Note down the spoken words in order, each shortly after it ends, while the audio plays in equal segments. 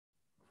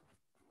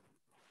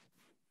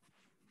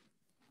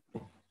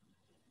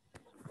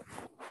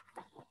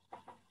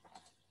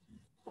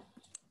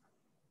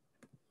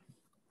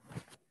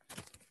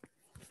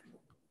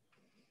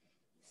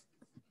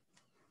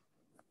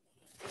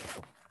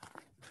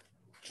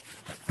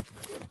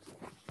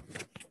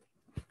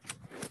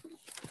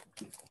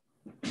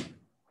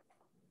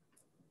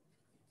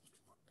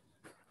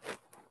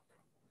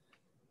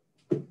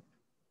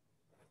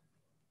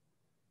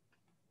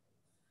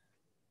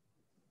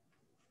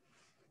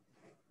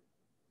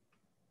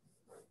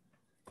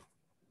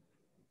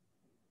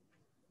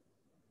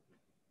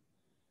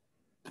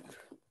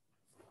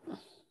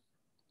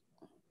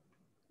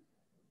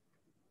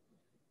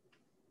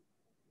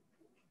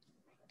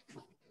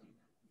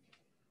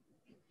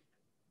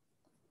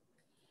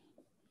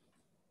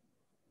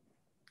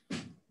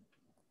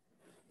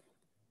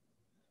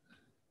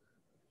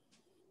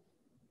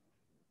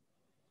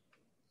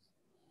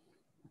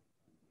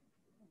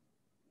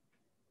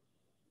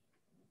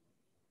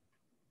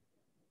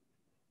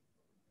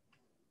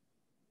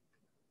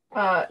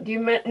Do you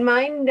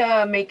mind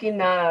making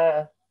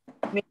the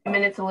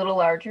minutes a little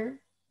larger?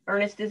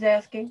 Ernest is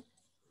asking.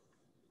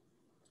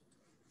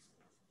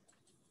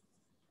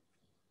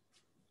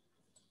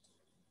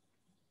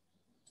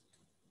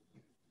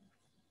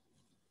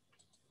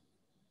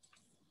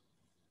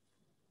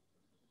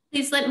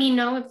 Please let me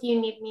know if you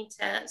need me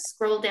to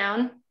scroll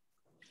down.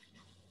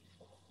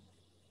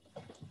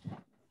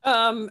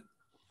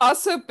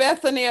 Also,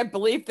 Bethany, I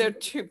believe there are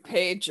 2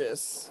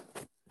 pages.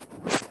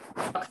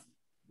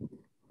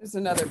 There's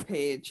another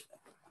page.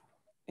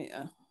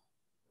 Yeah.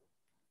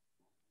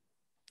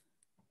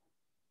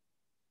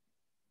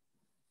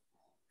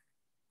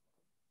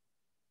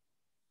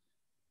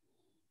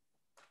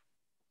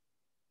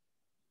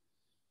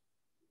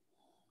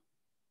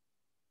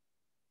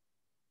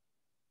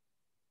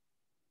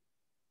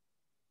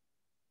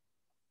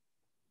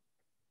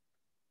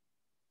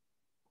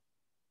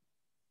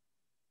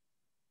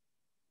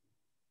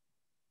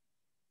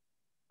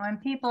 When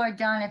people are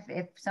done,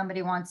 if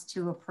somebody wants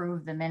to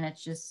approve the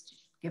minutes, just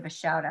give a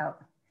shout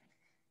out.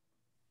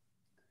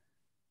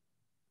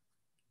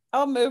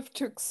 I'll move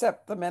to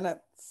accept the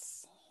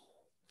minutes.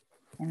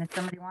 And if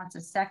somebody wants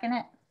to second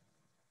it.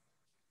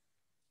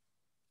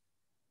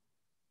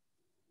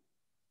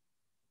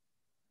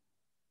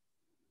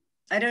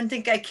 I don't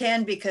think I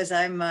can because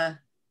I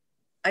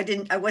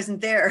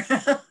wasn't there.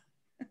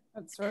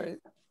 That's right.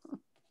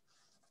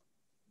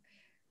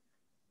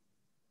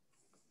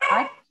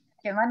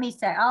 Let me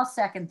say, I'll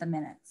second the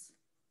minutes.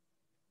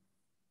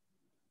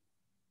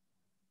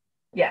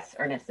 Yes,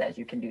 Ernest says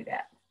you can do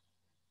that.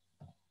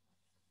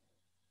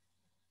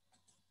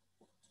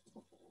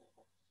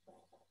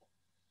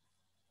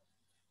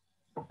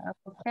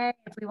 Okay,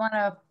 if we want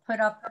to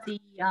put up the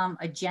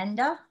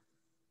agenda,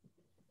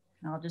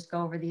 I'll just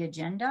go over the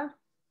agenda.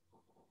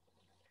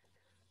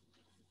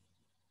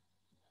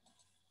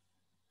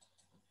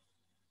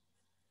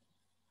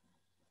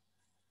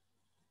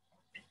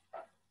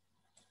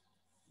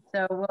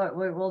 So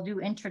we'll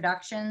do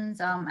introductions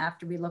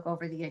after we look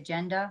over the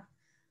agenda.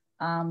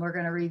 We're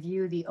going to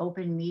review the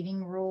open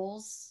meeting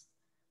rules.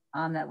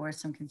 That was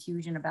some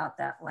confusion about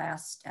that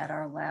at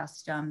our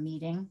last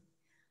meeting.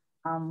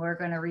 We're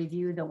going to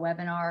review the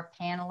webinar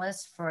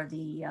panelists for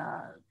the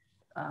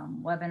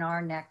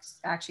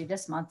webinar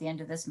this month, the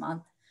end of this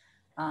month.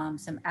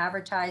 Some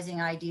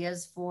advertising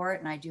ideas for it,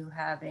 and I do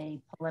have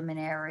a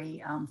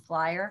preliminary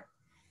flyer.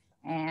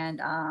 And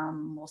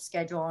we'll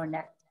schedule our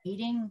next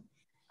meeting.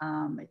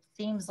 It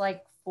seems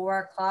like 4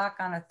 o'clock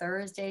on a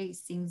Thursday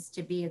seems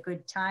to be a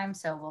good time,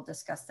 so we'll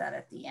discuss that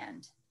at the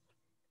end.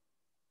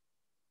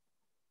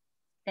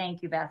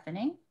 Thank you,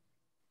 Bethany.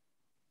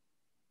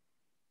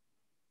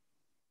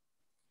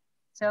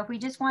 So if we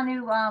just want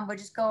to, we'll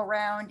just go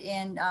around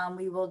and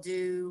we will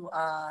do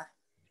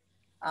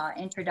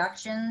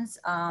introductions.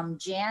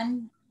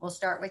 Jan, we'll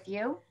start with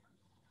you.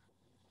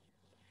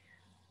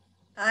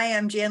 Hi,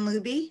 I'm Jan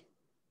Luby,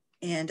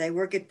 and I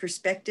work at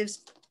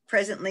Perspectives.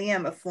 Presently,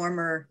 I'm a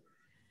former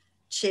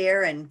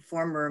chair and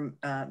former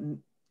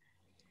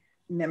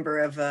member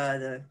of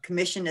the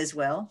commission as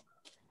well.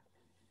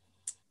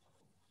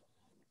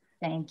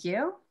 Thank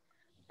you.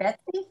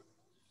 Betsy?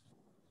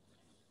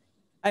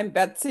 I'm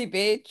Betsy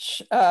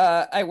Beach.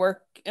 I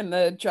work in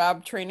the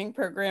job training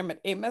program at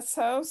Amos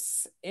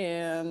House,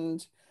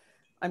 and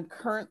I'm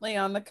currently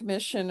on the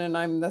commission, and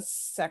I'm the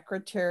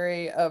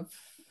secretary of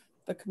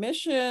the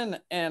commission,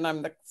 and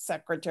I'm the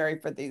secretary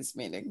for these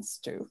meetings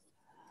too.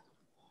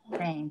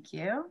 Thank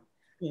you.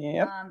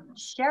 Yep.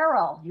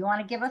 Cheryl, you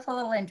want to give us a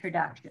little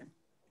introduction?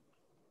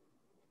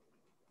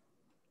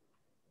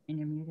 And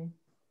you're muted.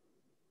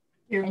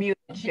 You're muted,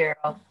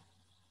 Cheryl.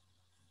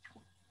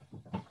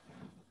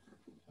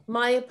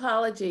 My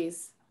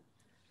apologies.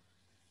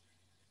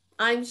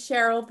 I'm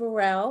Cheryl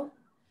Burrell.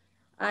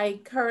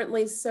 I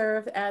currently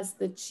serve as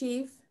the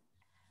Chief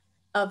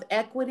of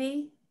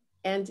Equity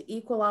and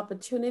Equal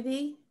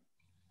Opportunity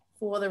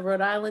for the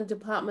Rhode Island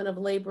Department of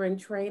Labor and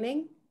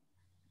Training.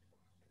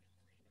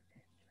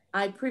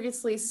 I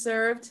previously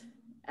served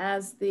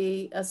as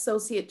the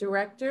Associate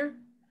Director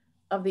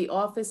of the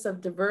Office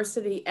of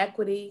Diversity,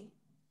 Equity,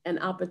 and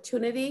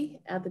Opportunity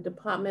at the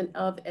Department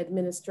of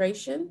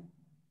Administration,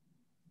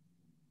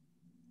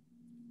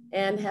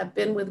 and have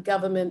been with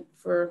government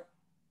for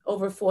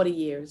over 40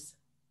 years.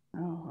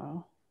 Oh,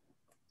 wow.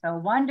 So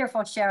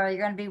wonderful, Cheryl.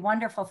 You're going to be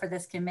wonderful for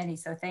this committee.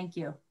 So thank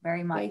you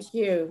very much. Thank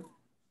you.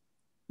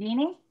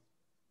 Jeannie?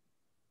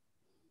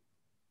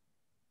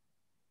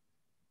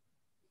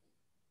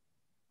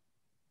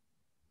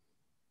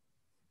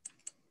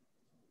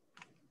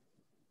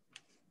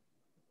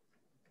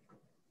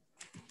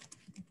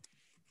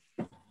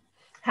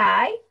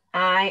 Hi,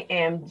 I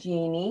am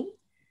Jeannie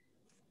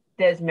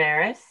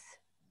Desmaris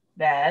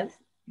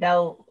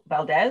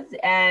Valdez,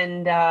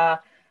 and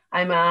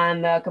I'm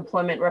on the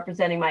employment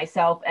representing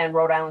myself and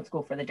Rhode Island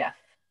School for the Deaf.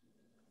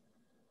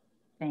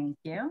 Thank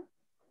you.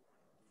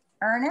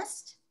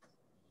 Ernest?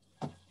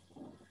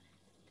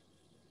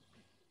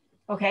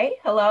 Okay,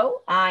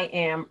 hello, I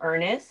am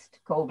Ernest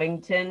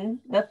Covington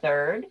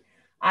III.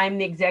 I'm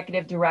the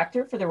executive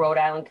director for the Rhode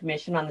Island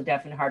Commission on the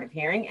Deaf and Hard of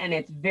Hearing, and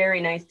it's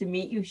very nice to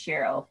meet you,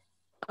 Cheryl.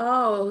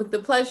 Oh, the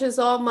pleasure's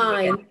all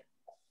mine.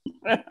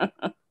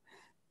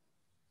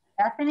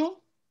 Bethany?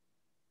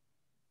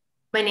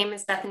 My name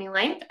is Bethany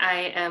Lank.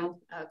 I am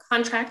a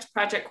contract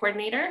project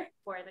coordinator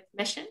for the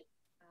commission.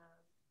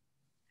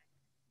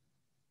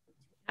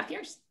 2.5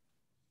 years.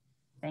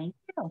 Thank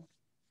you.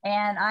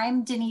 And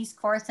I'm Denise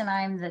Corson.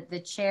 I'm the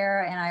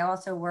chair, and I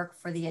also work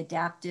for the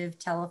Adaptive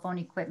Telephone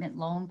Equipment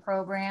Loan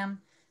Program.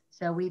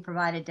 So we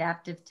provide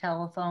adaptive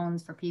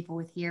telephones for people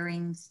with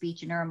hearing,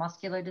 speech, and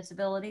neuromuscular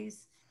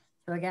disabilities.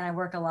 So again, I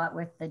work a lot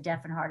with the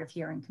deaf and hard of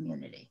hearing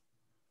community.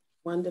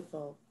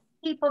 Wonderful.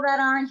 People that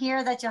aren't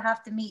here that you'll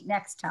have to meet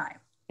next time.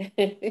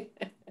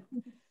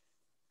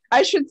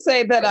 I should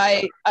say that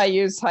I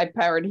use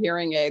high-powered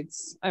hearing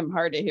aids. I'm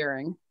hard of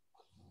hearing.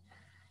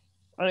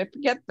 I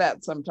forget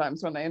that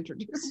sometimes when I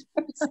introduce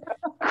myself.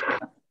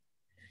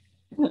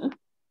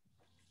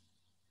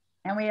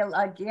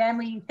 And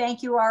we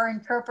thank you, our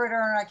interpreter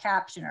and our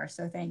captioner.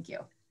 So thank you.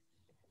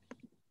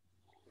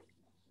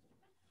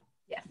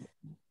 Yes.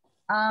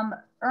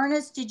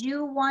 Ernest, did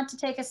you want to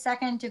take a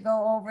second to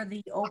go over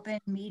the open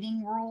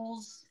meeting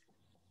rules?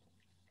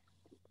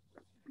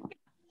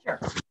 Sure,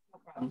 no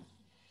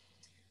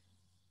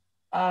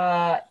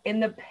problem. In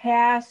the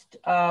past,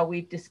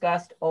 we've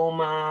discussed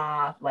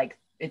OMA, like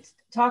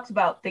talking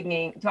about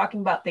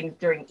things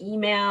during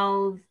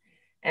emails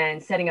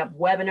and setting up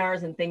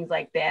webinars and things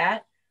like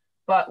that.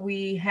 But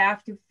we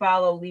have to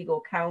follow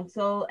legal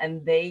counsel,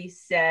 and they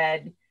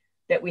said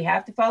that we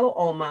have to follow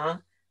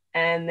OMA,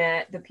 and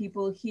that the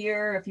people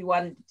here, if you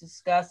wanted to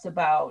discuss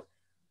about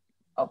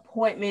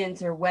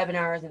appointments or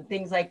webinars and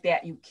things like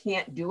that, you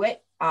can't do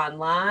it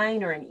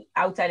online or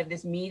outside of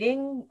this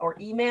meeting or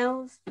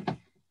emails.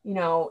 You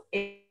know,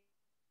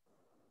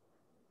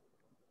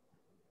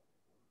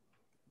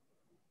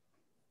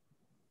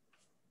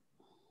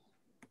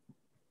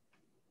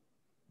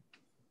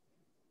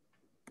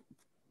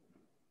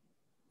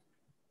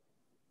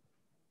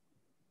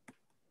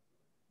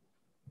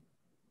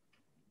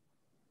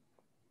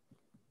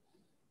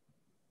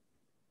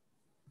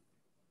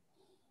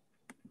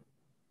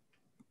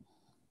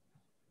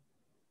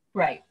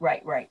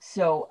 Right.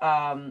 So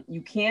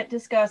you can't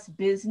discuss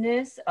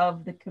business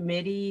of the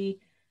committee,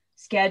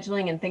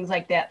 scheduling and things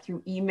like that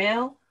through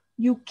email.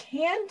 You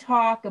can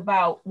talk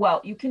about,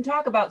 you can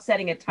talk about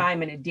setting a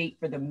time and a date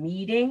for the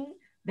meeting.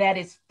 That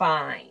is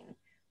fine.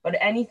 But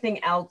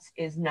anything else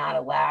is not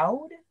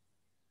allowed.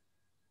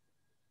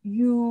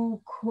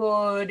 You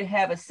could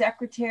have a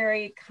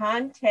secretary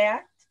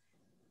contact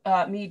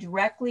me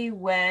directly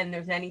when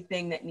there's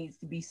anything that needs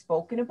to be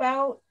spoken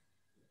about.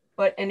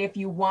 And if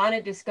you want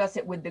to discuss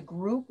it with the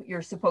group,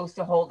 you're supposed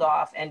to hold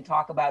off and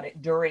talk about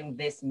it during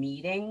this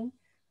meeting.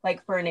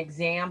 Like for an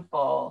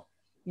example,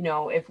 you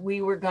know, if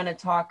we were going to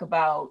talk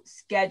about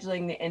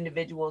scheduling the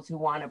individuals who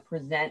want to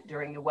present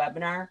during the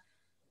webinar,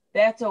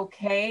 that's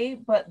okay.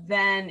 But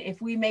then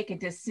if we make a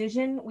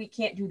decision, we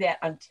can't do that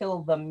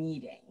until the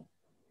meeting,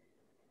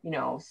 you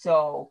know,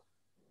 so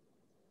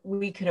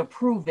we could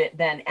approve it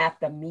then at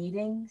the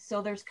meeting.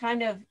 So there's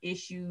kind of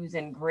issues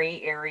and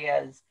gray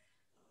areas.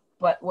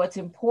 But what's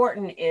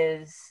important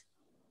is,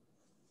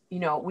 you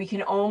know, we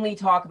can only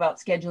talk about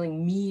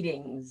scheduling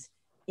meetings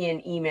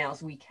in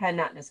emails. We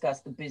cannot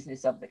discuss the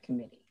business of the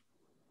committee.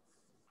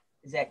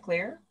 Is that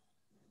clear?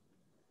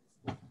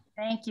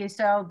 Thank you.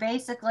 So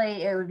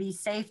basically, it would be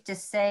safe to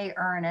say,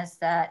 Ernest,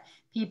 that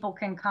people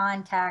can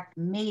contact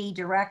me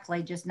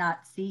directly, just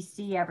not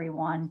CC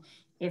everyone,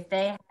 if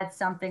they had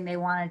something they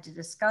wanted to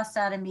discuss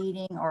at a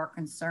meeting or a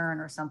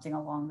concern or something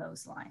along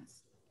those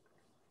lines.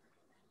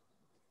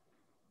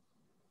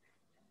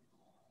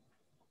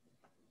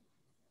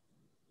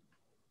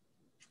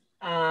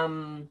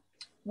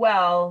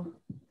 Well,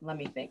 let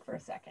me think for a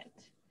second.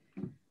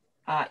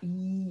 How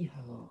do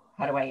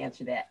I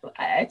answer that?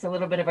 It's a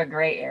little bit of a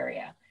gray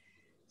area.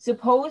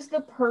 Suppose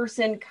the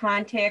person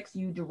contacts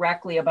you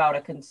directly about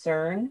a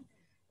concern.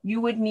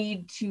 You would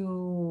need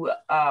to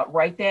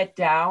write that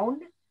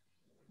down,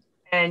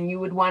 and you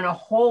would want to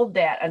hold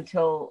that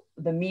until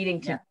the meeting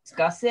to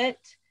discuss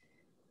it.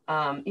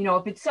 You know,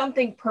 if it's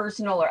something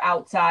personal or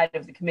outside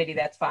of the committee,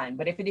 that's fine.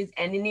 But if it is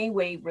in any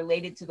way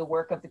related to the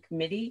work of the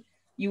committee,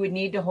 you would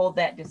need to hold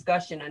that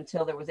discussion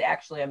until there was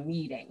actually a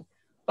meeting.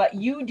 But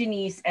you,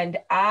 Denise, and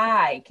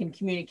I can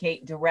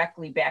communicate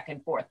directly back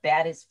and forth.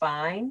 That is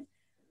fine.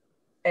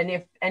 And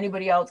if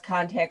anybody else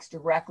contacts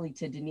directly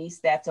to Denise,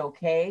 that's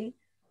okay.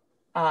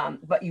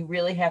 But you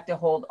really have to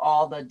hold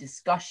all the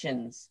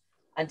discussions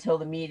until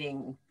the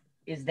meeting.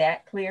 Is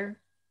that clear?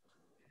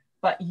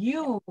 But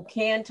you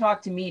can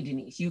talk to me,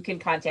 Denise. You can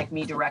contact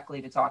me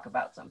directly to talk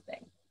about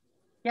something.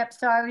 Yep.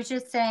 So I was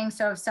just saying,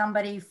 so if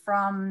somebody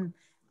from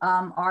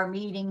our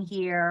meeting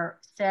here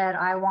said,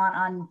 I want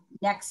on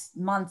next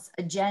month's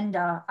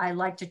agenda, I'd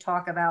like to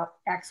talk about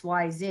X,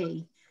 Y,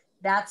 Z,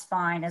 that's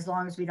fine as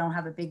long as we don't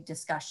have a big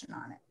discussion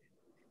on it.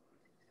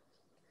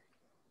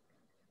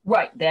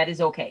 Right. That is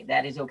okay.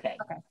 That is okay.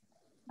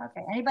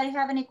 Okay. Anybody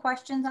have any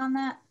questions on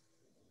that?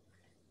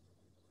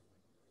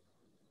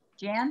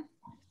 Jan?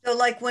 So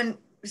like when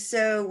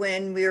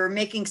we were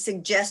making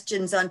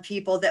suggestions on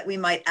people that we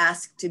might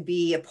ask to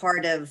be a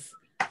part of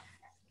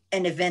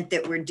an event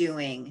that we're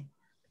doing,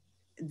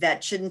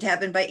 that shouldn't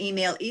happen by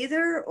email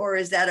either, or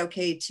is that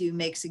okay to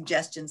make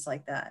suggestions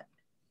like that?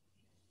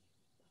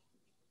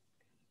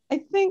 I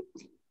think,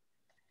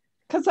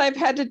 because I've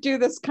had to do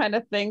this kind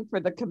of thing for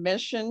the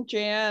commission,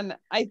 Jan,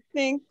 I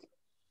think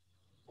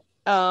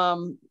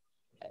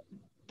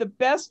the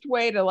best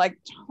way to like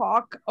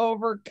talk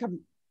over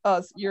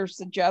your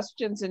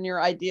suggestions and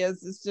your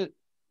ideas is to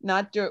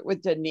not do it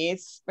with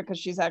Denise because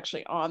she's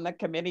actually on the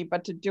committee,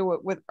 but to do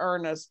it with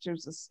Ernest,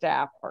 who's a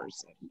staff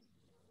person.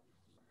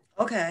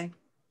 Okay.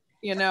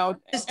 You know,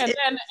 and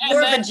then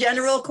more of a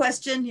general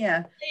question.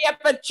 Yeah. Yeah,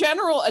 but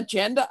general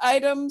agenda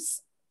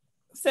items,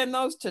 send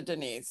those to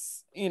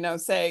Denise. You know,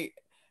 say,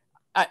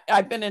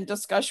 I've been in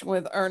discussion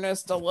with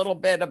Ernest a little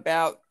bit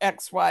about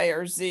X, Y,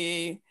 or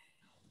Z.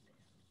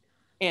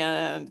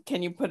 And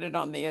can you put it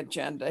on the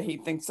agenda? He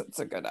thinks it's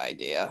a good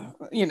idea.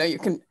 You know, you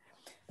can,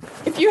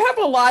 if you have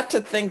a lot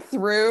to think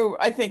through,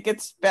 I think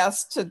it's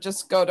best to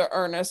just go to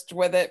Ernest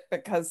with it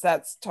because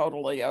that's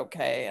totally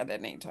okay at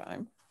any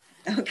time.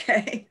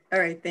 Okay. All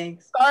right.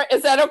 Thanks. Sorry,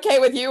 is that okay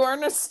with you,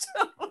 Ernest?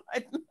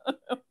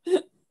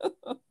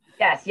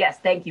 Yes.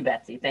 Thank you,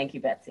 Betsy. Thank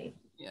you, Betsy.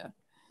 Yeah.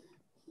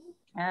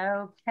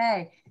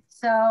 Okay.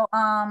 So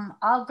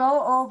I'll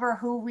go over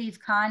who we've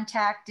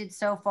contacted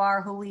so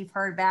far, who we've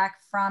heard back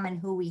from and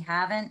who we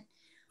haven't.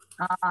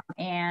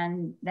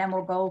 And then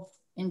we'll go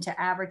into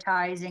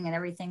advertising and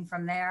everything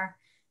from there.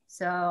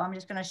 So I'm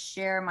just going to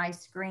share my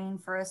screen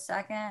for a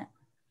second.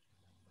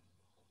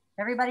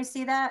 Everybody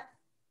see that?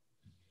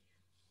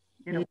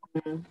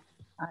 Mm-hmm.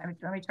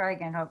 Let me try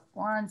again. Hold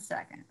 1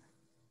 second.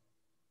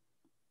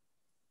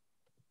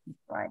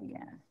 Try it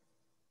again.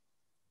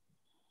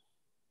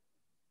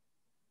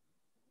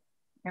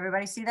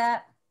 Everybody see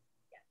that?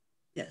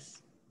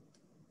 Yes.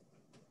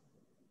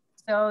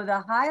 So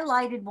the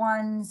highlighted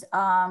ones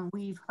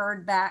we've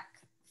heard back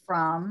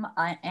from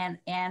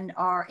and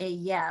are a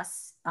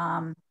yes,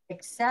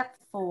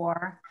 except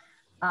for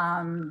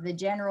the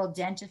general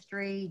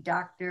dentistry,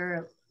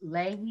 Dr.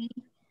 Leahy.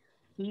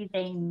 He's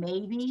a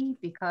maybe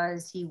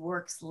because he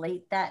works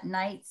late that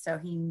night, so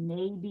he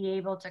may be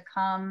able to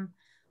come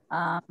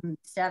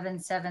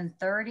 7:30.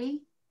 So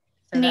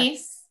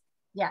Denise?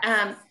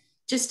 Yeah.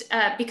 Just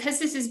because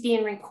this is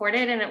being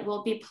recorded and it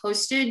will be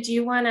posted, do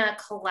you want to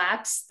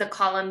collapse the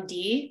column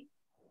D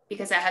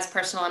because it has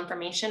personal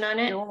information on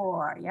it?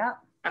 Sure, yep.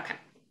 Okay.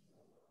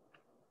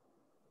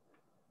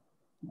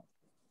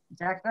 Is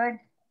that good?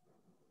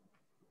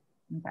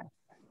 Okay.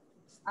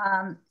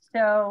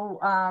 So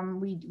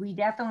we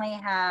definitely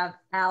have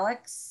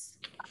Alex,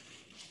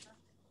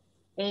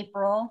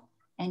 April,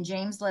 and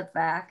James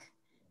Lipvack.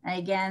 And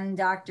again,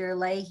 Dr.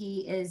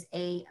 Leahy is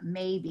a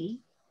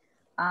maybe.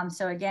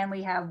 So again,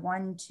 we have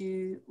 1,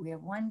 2,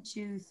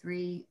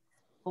 3,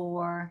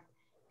 4,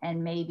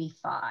 and maybe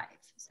 5.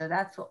 So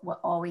that's what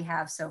all we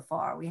have so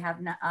far. We have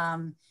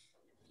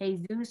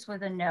Jesus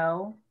with a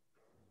no.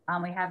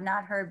 We have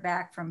not heard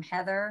back from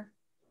Heather,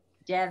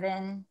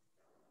 Devin.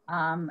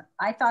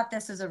 I thought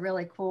this is a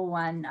really cool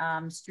one.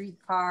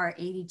 Streetcar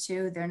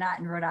 82. They're not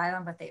in Rhode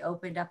Island, but they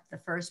opened up the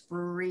first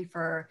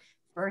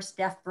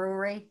deaf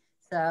brewery.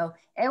 So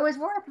it was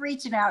worth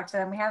reaching out to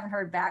them. We haven't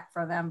heard back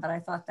from them, but I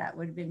thought that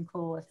would have been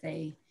cool if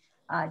they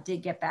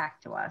did get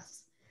back to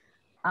us.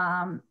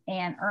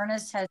 And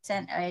Ernest has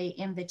sent an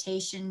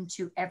invitation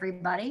to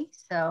everybody.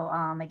 So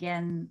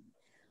again,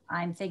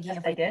 I'm thinking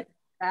if I did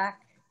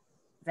back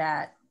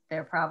that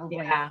they're probably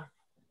yeah.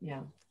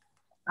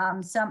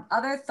 Some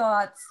other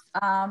thoughts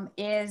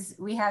is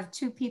we have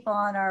 2 people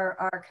on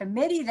our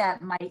committee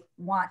that might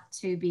want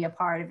to be a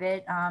part of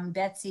it,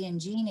 Betsy and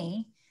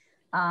Jeannie.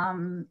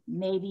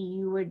 Maybe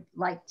you would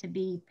like to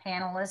be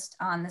panelist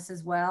on this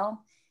as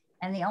well.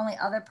 And the only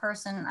other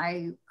person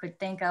I could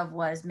think of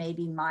was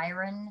maybe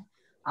Myron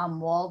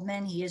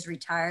Waldman. He is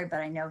retired, but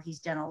I know he's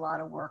done a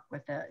lot of work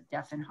with the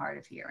deaf and hard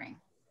of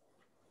hearing.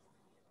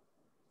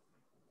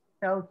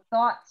 So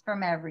thoughts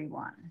from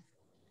everyone.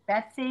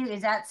 Betsy,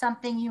 is that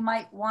something you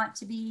might want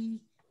to be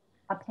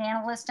a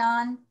panelist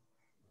on?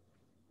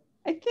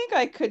 I think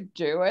I could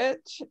do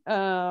it.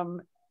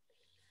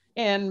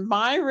 And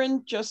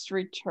Myron just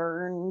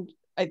returned,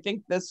 I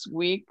think this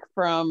week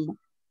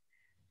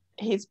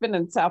he's been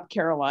in South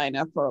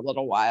Carolina for a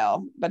little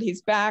while, but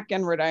he's back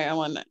in Rhode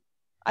Island.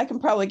 I can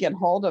probably get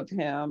hold of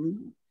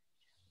him.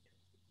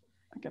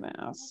 I can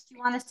ask. Do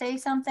you want to say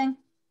something?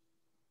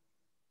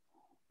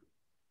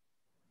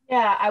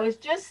 Yeah, I was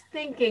just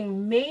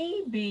thinking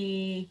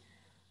maybe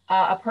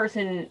a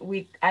person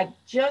I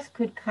just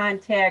could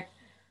contact.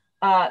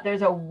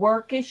 There's a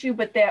work issue,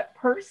 but that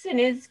person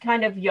is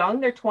kind of young.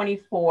 They're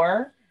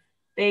 24.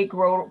 They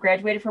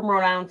graduated from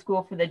Rhode Island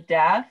School for the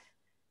Deaf.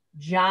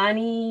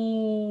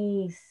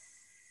 Johnny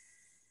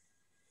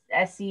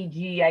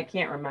SEG, I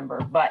can't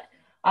remember, but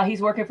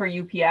he's working for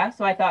UPS.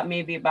 So I thought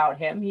maybe about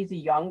him. He's a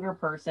younger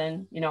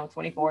person,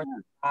 24,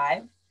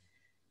 25.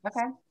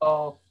 Okay.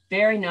 So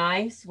very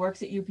nice,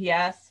 works at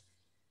UPS.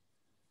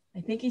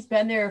 I think he's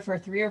been there for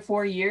 3 or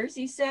 4 years,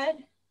 he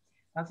said.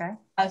 Okay.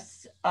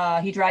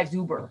 He drives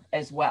Uber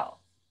as well.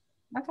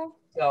 Okay.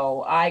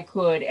 So I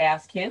could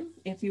ask him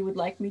if you would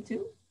like me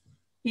to.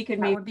 He could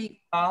That maybe would be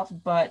be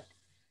involved, but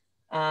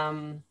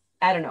I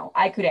don't know.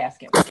 I could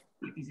ask him if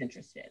he's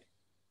interested.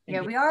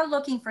 Yeah, we are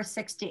looking for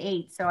 6 to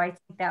 8, so I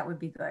think that would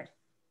be good.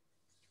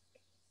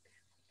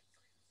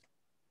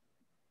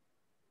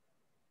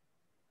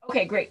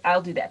 Okay, great.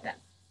 I'll do that then,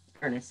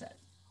 Ernest said.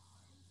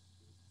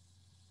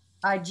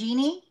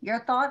 Jeannie, your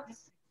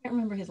thoughts? I can't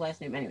remember his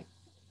last name anyway.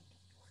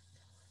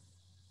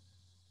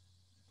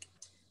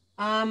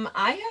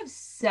 I have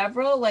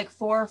several, like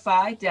 4 or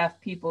 5 deaf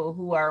people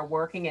who are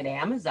working at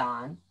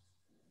Amazon.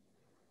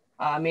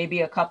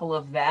 Maybe a couple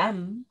of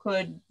them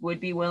would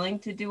be willing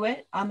to do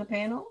it on the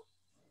panel.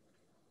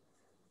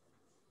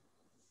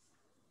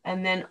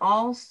 And then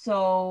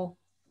also,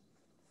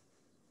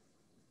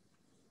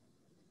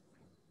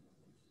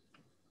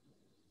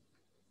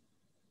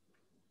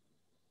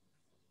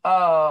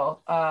 Nom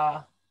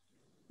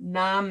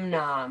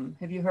Nom.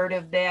 Have you heard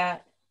of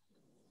that?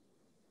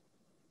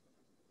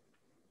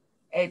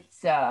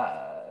 It's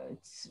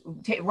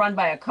run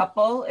by a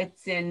couple.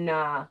 It's in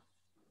the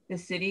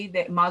city,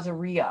 that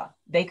Mazaria.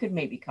 They could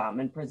maybe come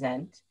and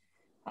present.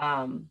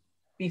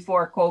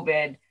 Before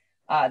COVID,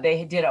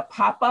 they did a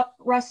pop-up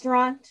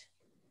restaurant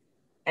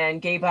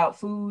and gave out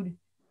food,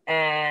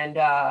 and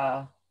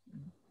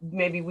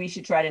maybe we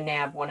should try to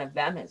nab one of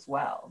them as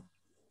well.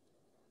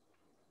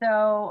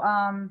 So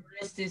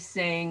Ernest is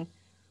saying,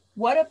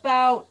 what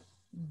about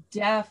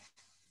that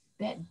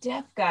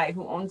deaf guy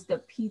who owns the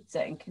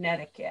pizza in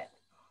Connecticut?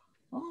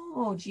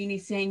 Oh,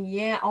 Jeannie's saying,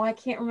 yeah. Oh, I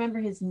can't remember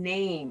his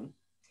name.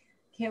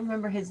 Can't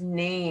remember his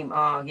name.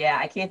 Oh, yeah,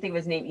 I can't think of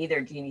his name either,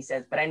 Jeannie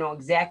says, but I know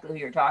exactly who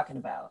you're talking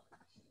about.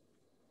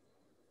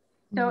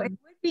 So it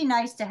would be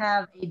nice to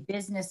have a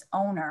business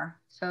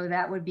owner. So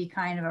that would be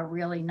kind of a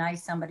really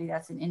nice, somebody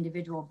that's an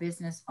individual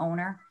business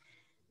owner.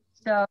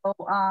 So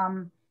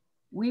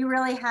we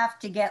really have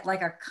to get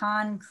like a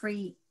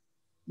concrete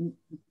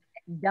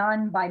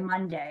done by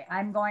Monday.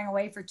 I'm going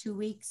away for 2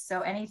 weeks.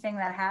 So anything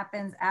that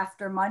happens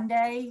after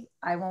Monday,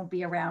 I won't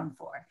be around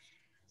for.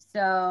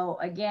 So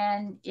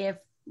again, if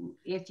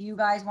you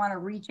guys want to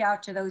reach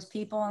out to those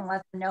people and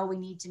let them know we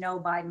need to know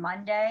by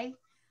Monday,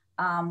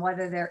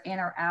 whether they're in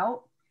or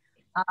out.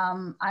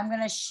 I'm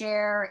going to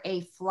share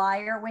a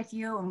flyer with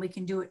you, and we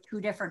can do it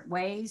 2 different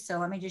ways. So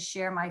let me just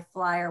share my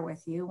flyer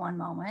with you. One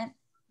moment.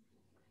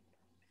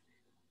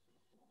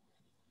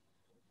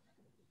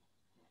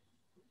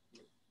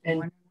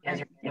 And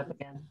up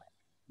again.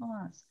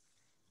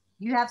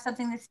 You have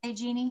something to say,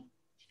 Jeannie?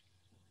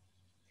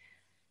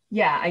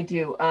 Yeah, I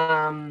do.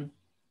 I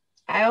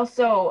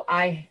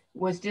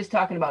was just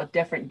talking about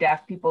different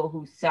deaf people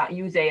who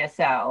use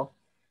ASL,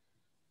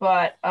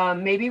 but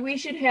maybe we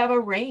should have a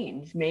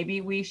range.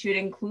 Maybe we should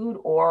include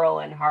oral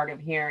and hard of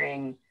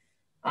hearing,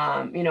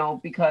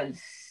 because,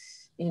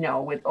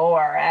 with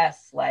ORS,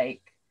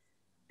 like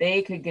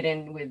they could get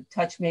in with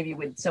touch maybe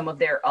with some of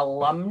their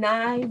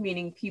alumni,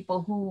 meaning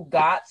people who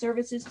got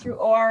services through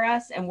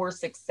ORS and were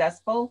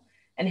successful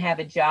and have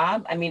a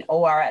job. I mean,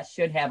 ORS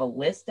should have a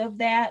list of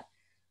that,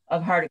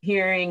 of hard of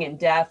hearing and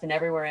deaf and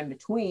everywhere in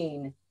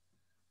between,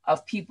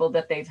 of people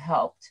that they've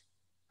helped.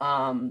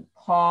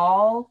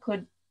 Paul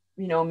could,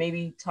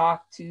 maybe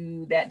talk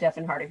to that deaf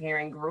and hard of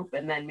hearing group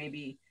and then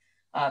maybe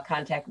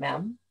contact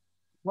them.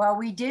 Well,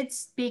 we did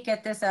speak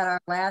at our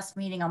last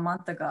meeting a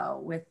month ago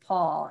with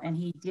Paul, and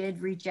he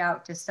did reach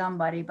out to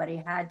somebody, but he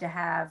had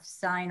to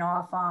sign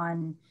off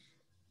on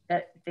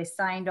that. They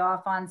signed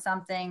off on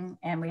something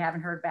and we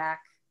haven't heard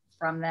back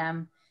from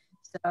them.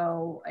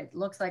 So it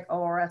looks like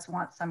ORS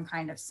wants some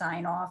kind of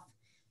sign off.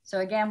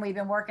 So again, we've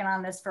been working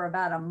on this for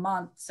about a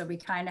month. So we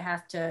kind of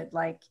have to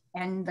like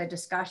end the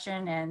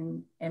discussion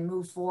and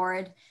move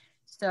forward.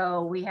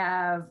 So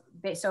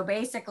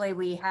basically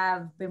we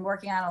have been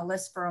working on a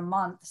list for a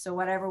month. So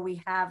whatever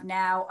we have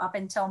now up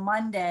until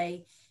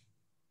Monday,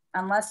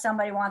 unless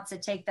somebody wants to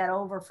take that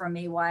over from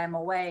me while I'm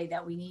away,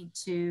 that we need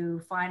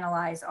to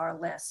finalize our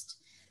list.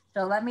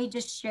 So let me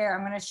just share.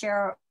 I'm going to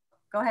share.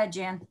 Go ahead,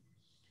 Jan.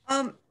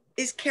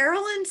 Is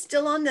Carolyn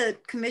still on the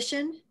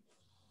commission?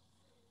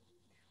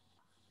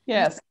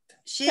 Yes,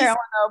 Carolyn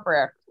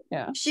Obrecht.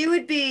 Yeah, she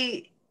would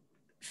be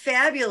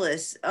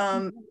fabulous.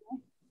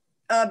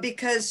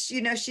 Because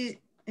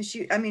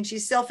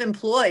she's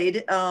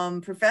self-employed,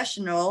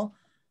 professional,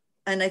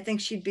 and I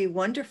think she'd be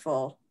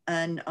wonderful.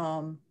 And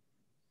I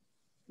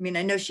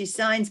know she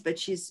signs, but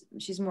she's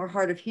more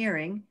hard of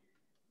hearing.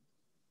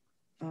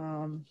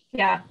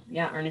 Yeah,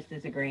 Ernest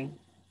is agreeing.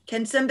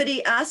 Can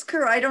somebody ask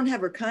her? I don't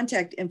have her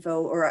contact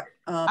info, or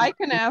I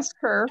can ask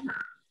her.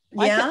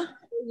 Yeah,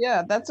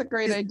 yeah, that's a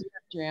great idea,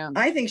 Jan.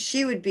 I think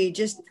she would be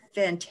just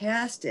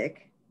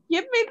fantastic.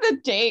 Give me the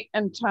date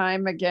and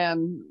time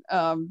again,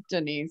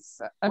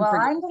 Denise.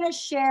 I'm going to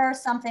share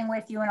something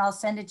with you, and I'll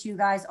send it to you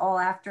guys all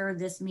after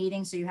this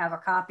meeting so you have a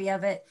copy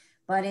of it.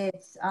 But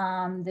it's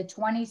the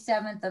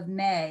 27th of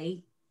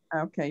May.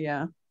 Okay,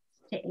 yeah.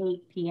 To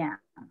 8 p.m.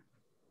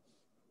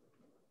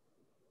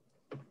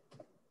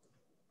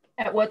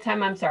 At what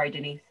time? I'm sorry,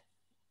 Denise.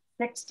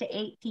 6 to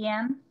 8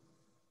 p.m.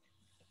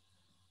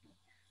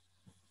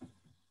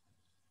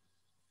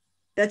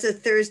 That's a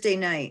Thursday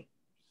night.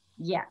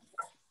 Yes.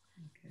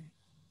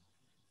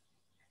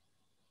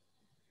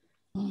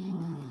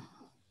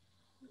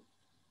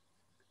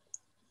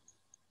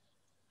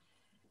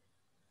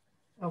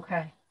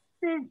 Okay.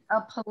 This is a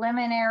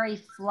preliminary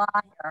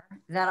flyer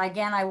that,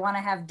 again, I want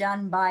to have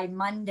done by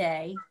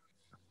Monday.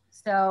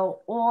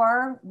 So,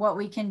 or what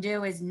we can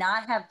do is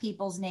not have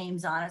people's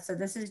names on it. So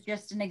this is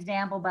just an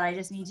example, but I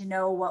just need to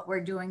know what we're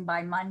doing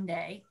by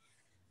Monday.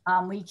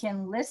 We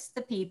can list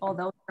the people,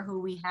 those are who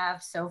we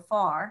have so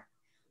far,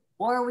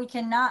 or we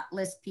cannot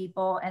list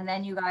people. And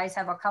then you guys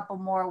have a couple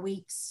more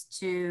weeks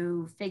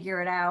to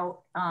figure it out.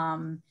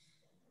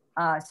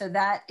 So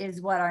that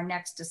is what our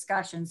next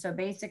discussion. So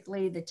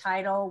basically the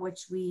title,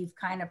 which we've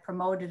kind of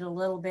promoted a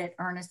little bit,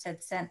 Ernest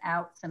had sent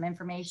out some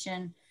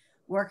information,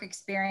 work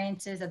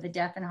experiences of the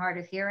deaf and hard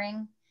of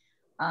hearing.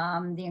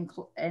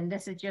 And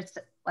this is just,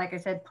 like I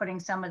said,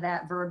 putting some of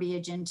that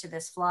verbiage into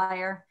this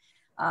flyer.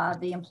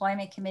 The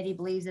Employment Committee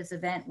believes this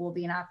event will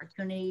be an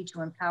opportunity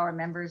to empower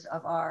members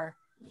of our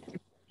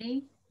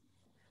community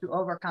to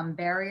overcome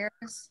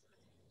barriers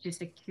to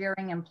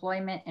securing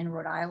employment in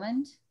Rhode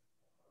Island.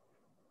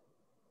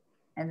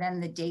 And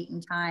then the date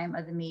and time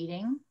of the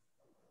meeting.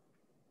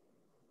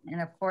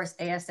 And of course,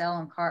 ASL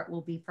and CART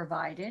will be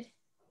provided.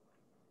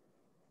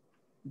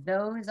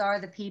 Those are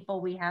the people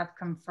we have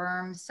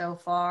confirmed so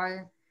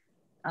far.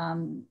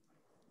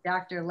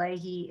 Dr.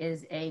 Leahy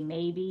is a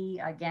maybe,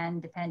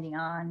 again, depending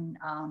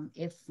on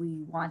if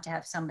we want to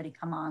have somebody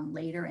come on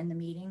later in the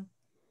meeting.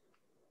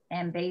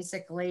 And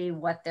basically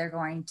what they're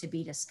going to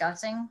be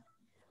discussing,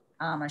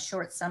 a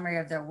short summary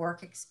of their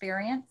work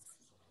experience,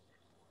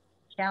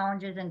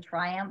 challenges and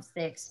triumphs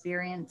they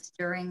experienced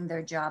during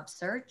their job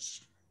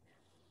search,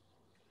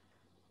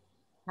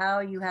 how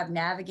you have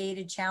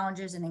navigated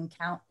challenges and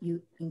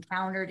you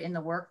encountered in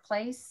the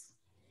workplace,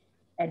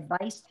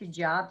 advice to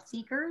job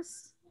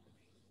seekers,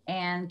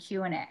 and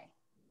Q&A.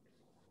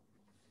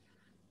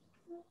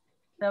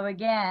 So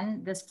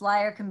again, this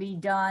flyer can be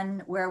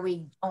done where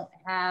we don't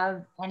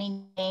have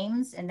any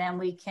names, and then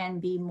we can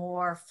be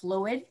more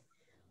fluid.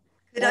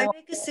 Could I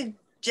make a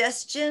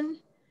suggestion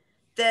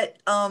that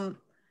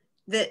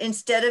that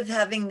instead of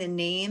having the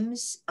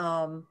names,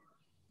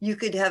 you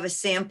could have a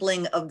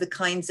sampling of the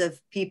kinds of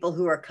people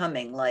who are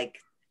coming, like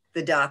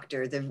the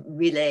doctor,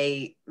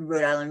 the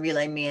Rhode Island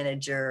relay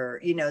manager,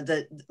 you know,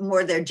 the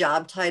more their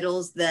job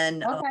titles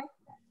than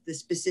the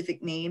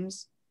specific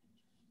names.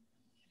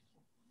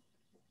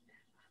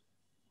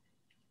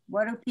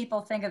 What do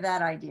people think of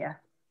that idea?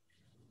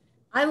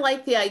 I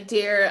like the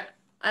idea.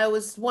 I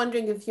was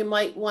wondering if you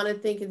might want to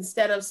think,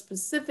 instead of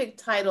specific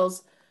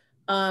titles,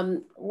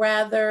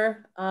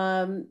 rather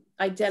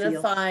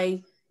identify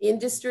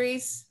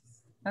industries,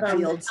 from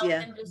Fields, the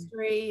health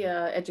industry,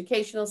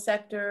 educational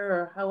sector,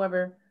 or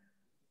however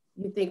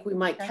you think we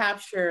might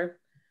capture.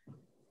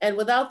 And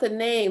without the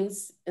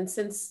names, and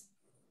since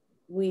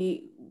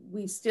we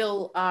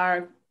still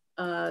are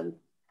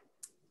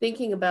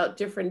thinking about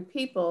different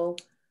people,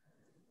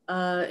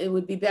 it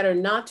would be better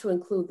not to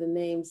include the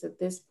names at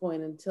this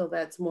point until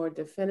that's more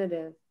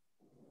definitive.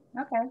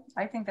 Okay,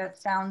 I think that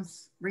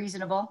sounds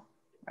reasonable.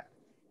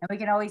 And we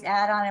can always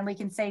add on, and we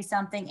can say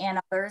something and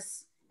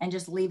others and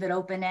just leave it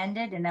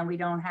open-ended. And then we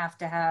don't have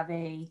to have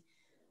a,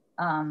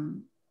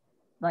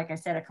 like I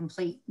said, a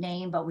complete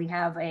name, but we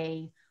have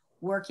a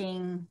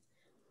working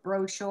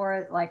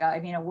brochure, like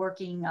a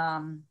working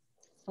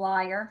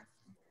flyer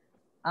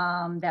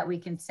that we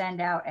can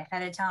send out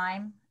ahead of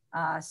time.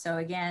 So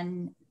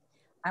again,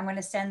 I'm going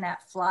to send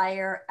that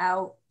flyer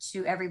out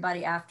to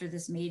everybody after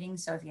this meeting.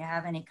 So if you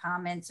have any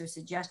comments or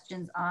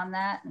suggestions on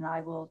that, and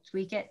I will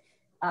tweak it.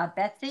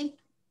 Betsy?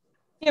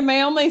 Yeah,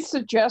 my only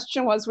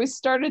suggestion was we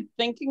started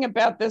thinking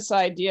about this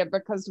idea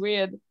because we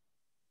had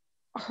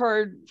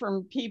heard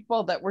from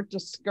people that were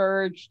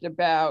discouraged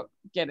about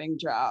getting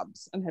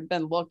jobs and had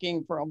been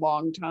looking for a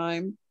long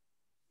time.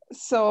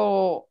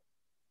 So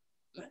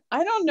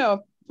I don't know if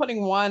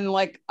putting one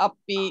like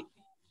upbeat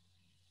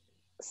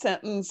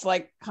sentence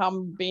like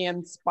 "come be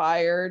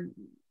inspired"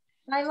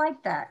 I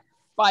like that.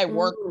 by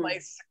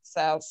workplace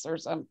success or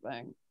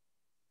something.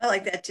 I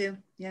like that too.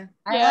 Yeah.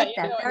 I like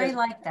that. Very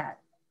like that.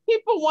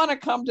 People want to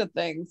come to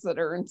things that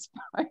are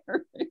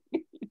inspiring.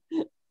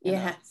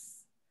 Yes.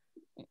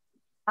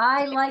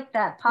 I like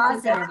that.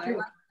 Positive.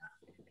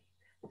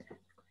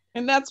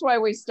 And that's why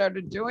we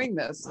started doing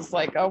this. It's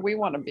like, oh, we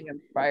want to be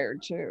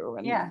inspired too.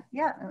 And yeah.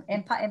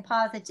 And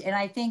positive. And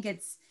I think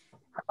it's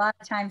a lot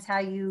of times how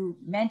you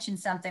mention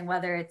something,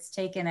 whether it's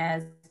taken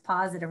as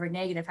positive or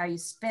negative, how you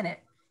spin it.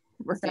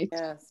 Right. So,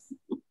 yes.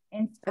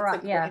 That's a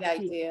great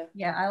idea.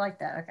 Yeah, I like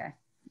that. Okay.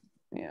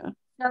 Yeah.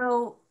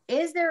 So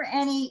is there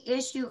any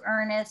issue,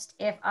 Ernest,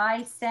 if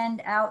I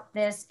send out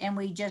this and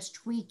we just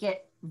tweak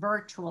it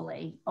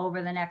virtually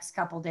over the next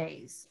couple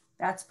days?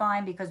 That's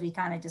fine because we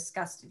kind of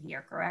discussed it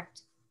here,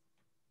 correct?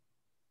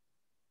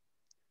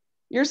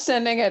 You're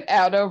sending it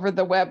out over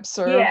the web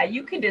server? Yeah,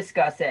 you can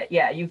discuss it.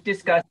 Yeah, you've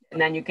discussed it,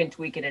 and then you can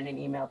tweak it in an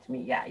email to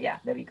me. Yeah,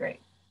 that'd be great.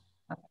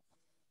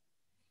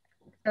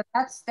 So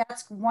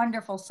that's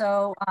wonderful.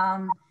 So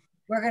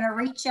we're going to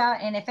reach out,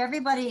 and if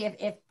everybody,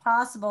 if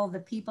possible, the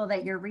people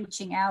that you're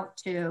reaching out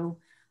to,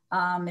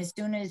 as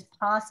soon as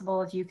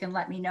possible, if you can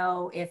let me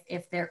know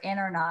if they're in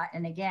or not.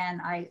 And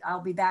again,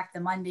 I'll be back the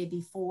Monday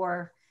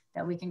before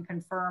that we can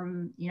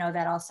confirm, you know,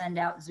 that I'll send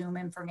out Zoom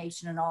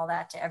information and all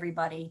that to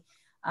everybody,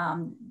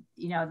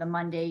 you know, the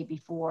Monday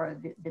before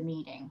the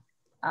meeting,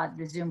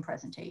 the Zoom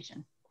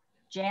presentation.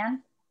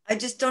 Jan? I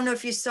just don't know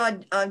if you saw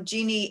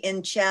Jeannie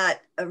in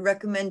chat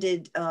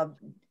recommended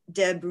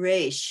Deb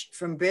Raish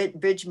from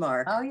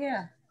Bridgemark. Oh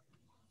yeah.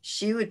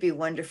 She would be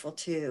wonderful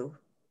too.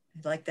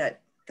 I like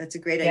that. That's a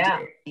great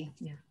idea.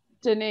 Yeah.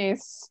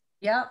 Denise.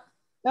 Yep.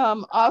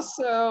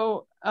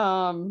 Also,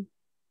 oh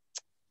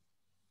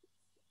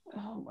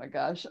my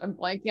gosh, I'm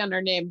blanking on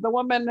her name. The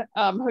woman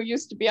who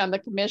used to be on the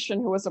commission,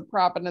 who was a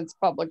Providence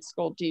public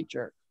school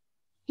teacher.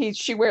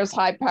 She wears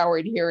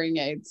high-powered hearing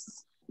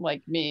aids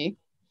like me.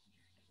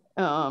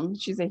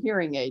 She's a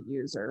hearing aid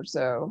user,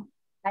 so.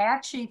 I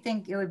actually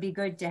think it would be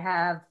good to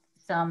have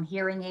some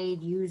hearing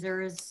aid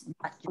users,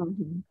 not just,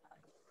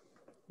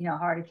 you know,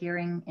 hard of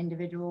hearing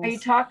individuals. Are you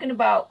talking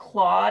about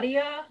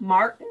Claudia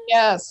Martin?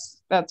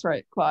 Yes, that's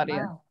right,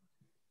 Claudia. Wow.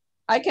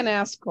 I can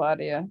ask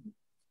Claudia.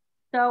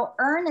 So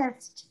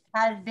Ernest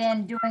has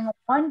been doing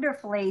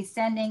wonderfully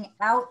sending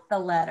out the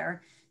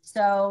letter.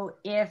 So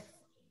if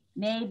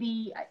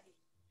maybe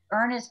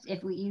Ernest,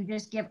 if you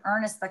just give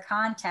Ernest the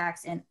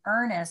contacts, and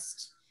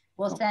Ernest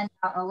will send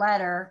out a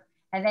letter,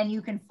 and then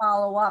you can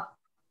follow up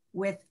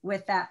with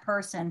that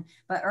person.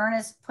 But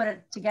Ernest put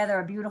it together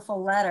a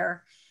beautiful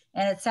letter,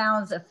 and it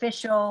sounds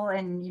official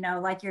and, you know,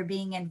 like you're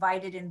being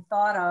invited and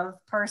thought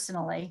of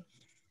personally.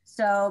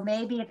 So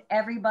maybe if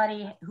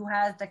everybody who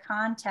has the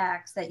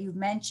contacts that you've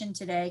mentioned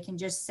today can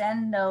just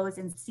send those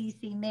and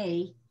CC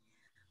me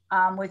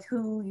with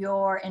who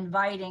you're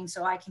inviting,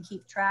 so I can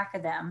keep track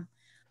of them.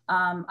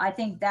 I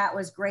think that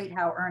was great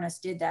how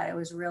Ernest did that. It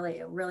was really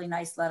a really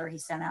nice letter he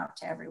sent out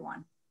to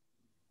everyone.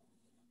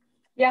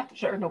 Yeah,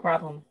 sure, no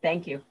problem.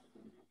 Thank you.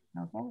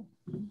 Okay.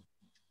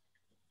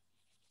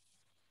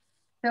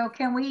 So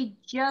can we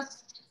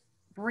just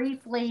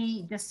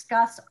briefly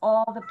discuss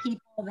all the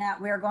people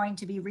that we're going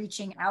to be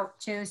reaching out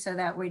to so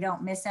that we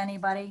don't miss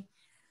anybody?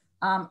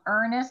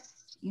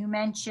 Ernest, you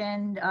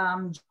mentioned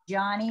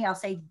Johnny, I'll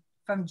say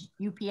from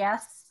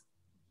UPS.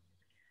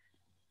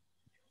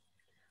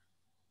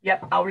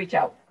 Yep, I'll reach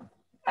out.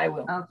 I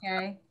will.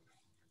 Okay.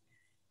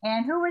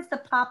 And who is the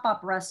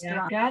pop-up Yeah, restaurant?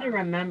 I gotta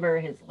remember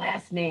his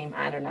last name.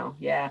 I don't know.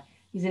 Yeah,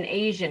 he's an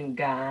Asian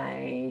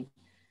guy.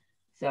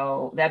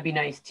 So that'd be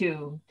nice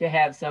too, to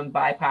have some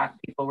BIPOC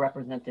people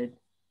represented.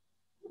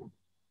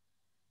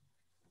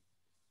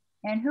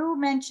 And who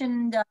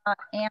mentioned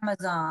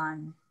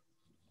Amazon?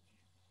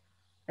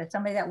 That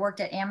somebody that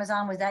worked at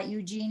Amazon, was that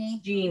you, Jeannie?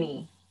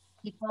 Jeannie.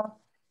 People.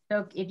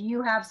 So if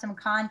you have some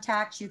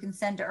contacts you can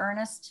send to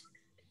Ernest.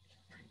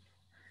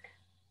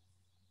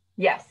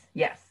 Yes,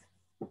 yes.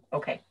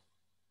 Okay.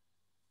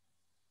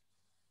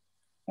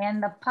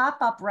 And the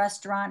pop-up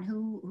restaurant,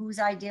 whose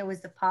idea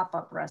was the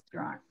pop-up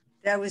restaurant?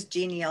 That was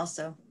Jeannie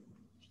also.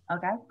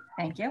 Okay,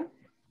 thank you.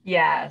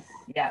 Yes,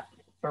 yeah,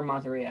 for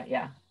Mazaria,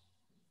 yeah.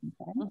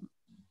 Okay.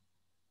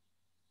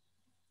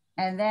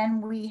 And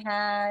then we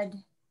had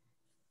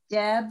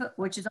Deb,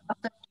 which is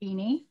also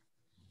Jeannie.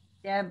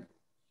 Deb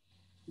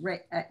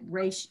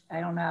Raish, I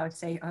don't know how to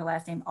say her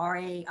last name,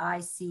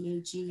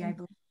 R-A-I-C-H-E, I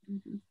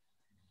believe.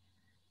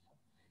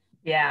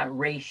 Yeah,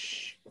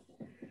 Raish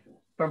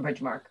from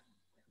Bridgemark.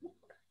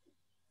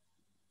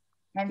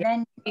 And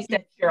then He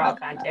said, sure, I'll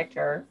contact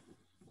her.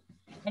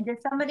 And does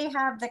somebody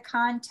have the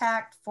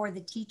contact for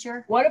the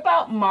teacher? What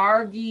about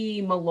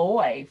Margie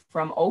Malloy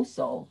from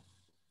OSO?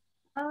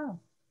 Oh.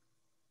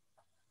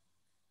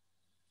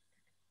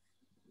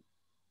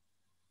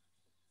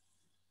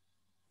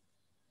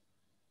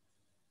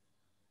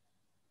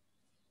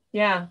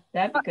 Yeah,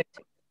 that'd be good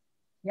too.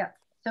 Yeah.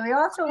 So we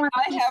also want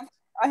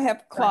I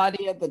have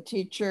Claudia, the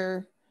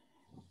teacher,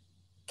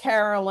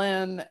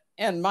 Carolyn,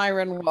 and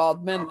Myron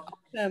Waldman.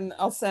 And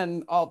I'll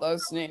send all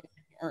those names,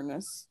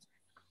 Ernest.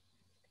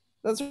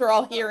 Those are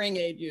all hearing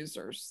aid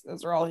users.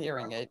 Those are all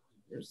hearing aid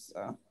users.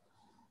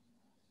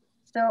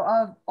 So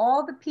of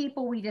all the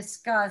people we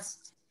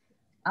discussed,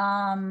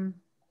 my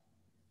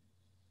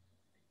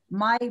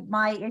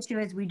issue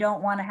is we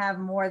don't want to have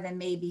more than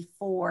maybe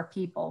 4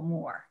 people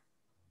more.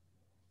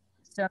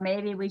 So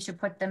maybe we should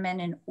put them in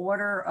an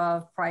order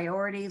of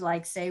priority,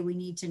 like say we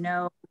need to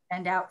know,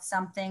 send out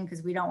something,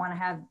 because we don't want to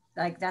have,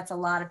 like, that's a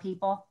lot of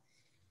people.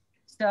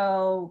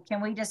 So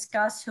can we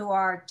discuss who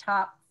our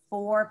top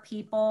 4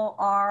 people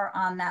are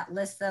on that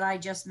list that I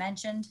just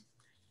mentioned?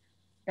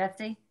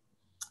 Betsy?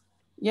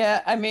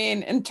 Yeah, I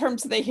mean, in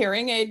terms of the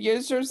hearing aid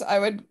users, I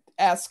would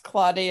ask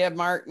Claudia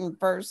Martin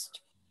first.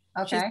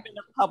 Okay. She's been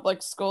a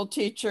public school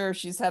teacher.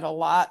 She's had a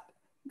lot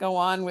go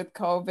on with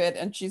COVID,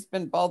 and she's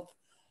been both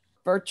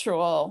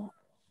virtual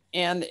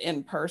and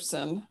in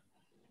person.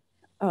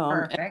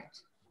 And,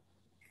 Perfect.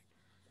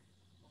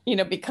 you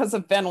know, because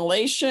of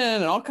ventilation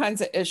and all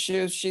kinds of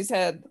issues, she's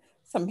had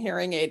some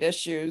hearing aid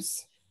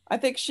issues. I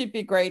think she'd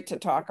be great to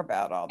talk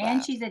about all that.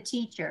 And she's a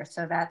teacher,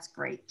 so that's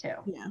great too.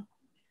 Yeah.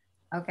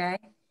 Okay.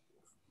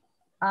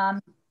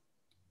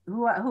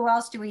 Who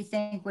else do we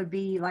think would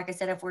be, like I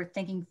said, if we're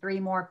thinking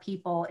 3 more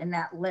people in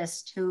that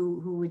list,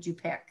 who would you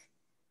pick?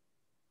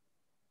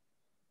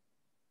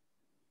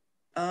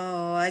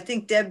 Oh, I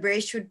think Deb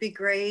Race would be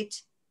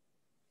great.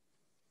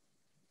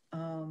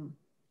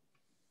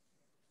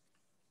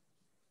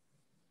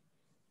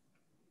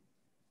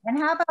 And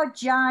how about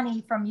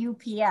Johnny from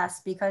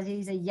UPS? Because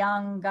he's a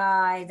young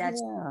guy that's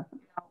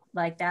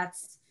like,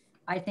 that's,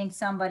 I think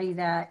somebody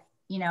that,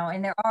 you know,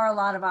 and there are a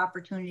lot of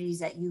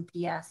opportunities at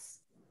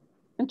UPS.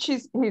 And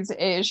he's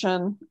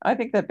Asian. I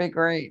think that'd be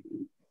great.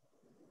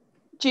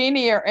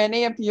 Jeannie, are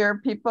any of your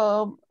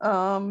people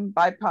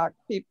BIPOC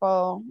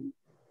people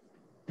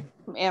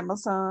from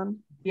Amazon?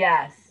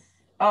 Yes.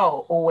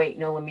 Oh, wait,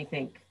 no, let me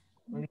think.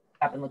 Let me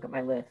stop and look at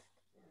my list.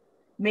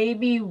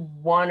 Maybe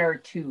 1 or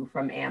 2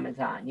 from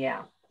Amazon.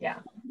 Yeah.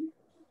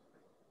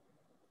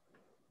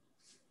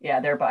 Yeah,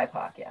 they're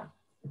BIPOC, yeah.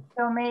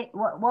 So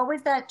what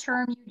was that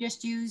term you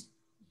just used?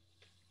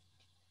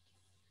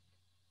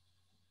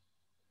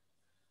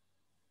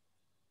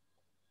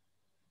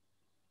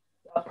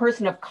 A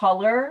person of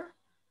color.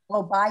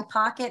 Oh,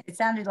 BIPOC. It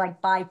sounded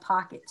like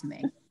BIPOC to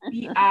me.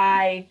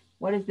 BI,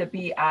 what is the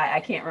BI?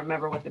 I can't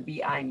remember what the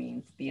BI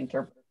means. The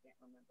interpreter can't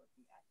remember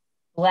BI.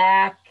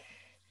 Black.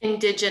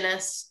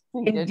 Indigenous.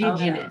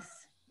 Indigenous.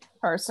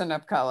 Person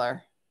of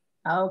color.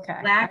 Okay.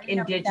 Black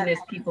Indigenous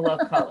people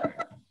of color.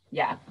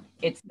 Yeah,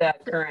 it's the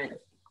current.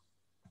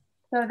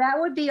 So that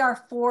would be our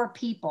 4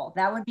 people.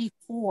 That would be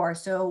 4.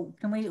 So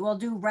we'll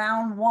do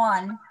round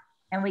 1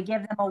 and we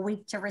give them a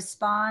week to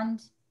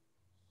respond.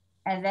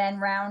 And then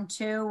round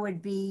 2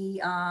 would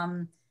be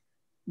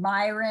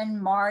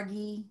Myron,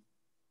 Margie,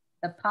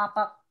 the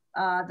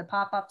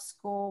pop-up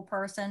school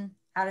person.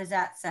 How does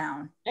that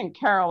sound? And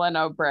Carolyn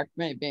Obrecht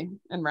maybe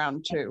in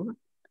round 2.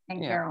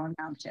 And Carolyn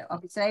round 2.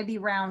 Okay, so that'd be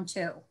round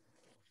 2.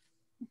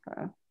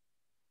 Okay.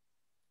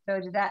 So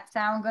does that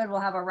sound good? We'll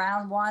have a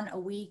round 1 a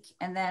week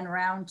and then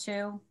round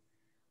 2.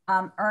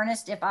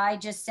 Ernest, if I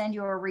just send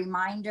you a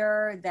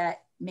reminder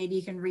that maybe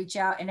you can reach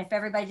out, and if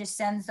everybody just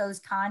sends those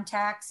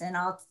contacts and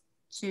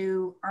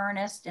to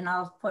Ernest, and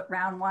I'll put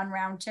round 1,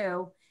 round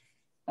 2,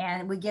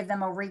 and we give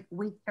them a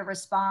week to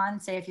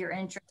respond. Say, if you're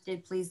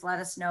interested, please let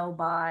us know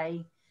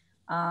by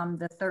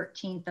the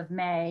 13th of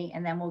May,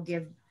 and then we'll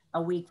give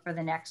a week for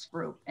the next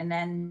group. And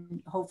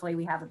then hopefully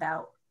we have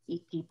about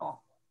 8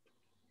 people.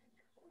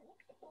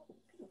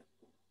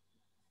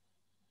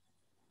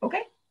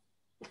 Okay.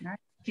 All right.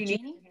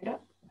 Jeannie?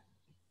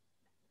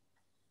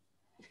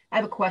 I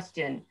have a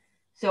question.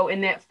 So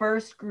in that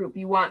first group,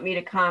 you want me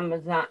to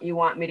contact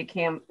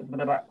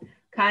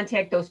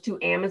those 2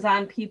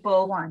 Amazon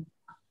people? 1.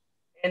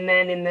 And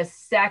then in the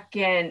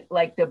second,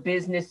 like the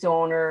business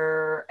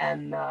owner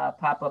and the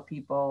pop-up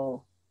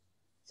people.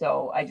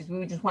 So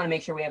we just want to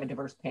make sure we have a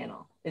diverse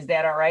panel. Is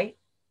that all right?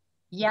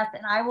 Yes,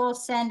 and I will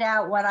send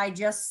out what I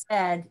just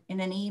said in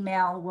an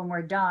email when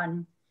we're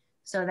done,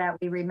 so that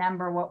we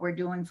remember what we're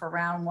doing for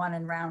round 1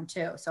 and round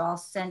 2. So I'll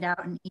send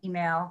out an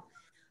email.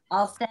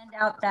 I'll send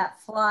out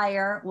that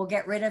flyer. We'll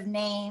get rid of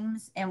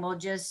names and we'll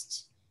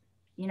just,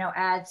 you know,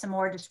 add some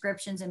more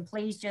descriptions. And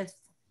please just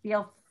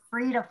feel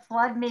free to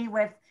flood me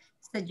with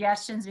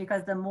suggestions,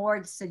 because the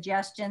more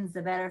suggestions,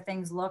 the better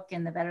things look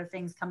and the better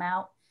things come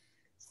out.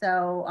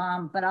 So,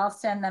 but I'll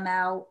send them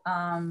out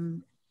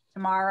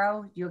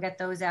tomorrow. You'll get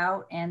those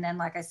out. And then,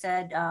 like I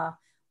said,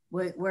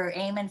 we're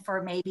aiming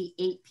for maybe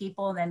 8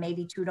 people, and then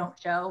maybe 2 don't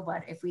show.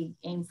 But if we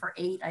aim for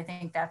 8, I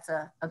think that's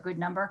a good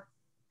number.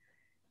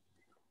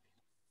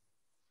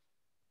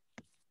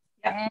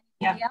 Yeah.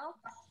 Anybody else?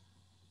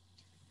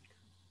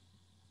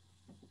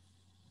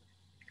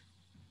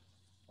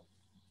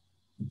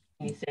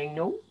 You saying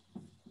no?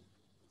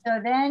 So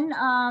then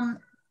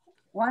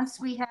once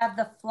we have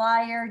the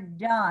flyer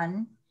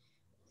done,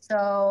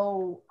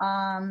 so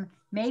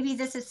maybe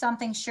this is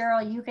something,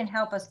 Cheryl, you can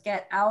help us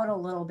get out a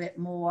little bit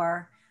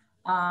more,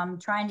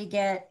 trying to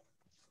get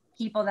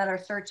people that are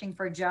searching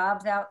for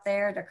jobs out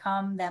there to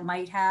come that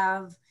might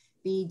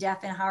be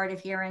deaf and hard of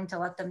hearing, to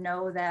let them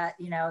know that,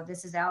 you know,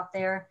 this is out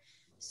there.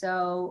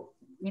 So,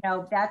 you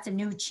know, that's a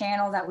new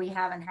channel that we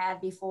haven't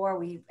had before.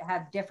 We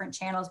have different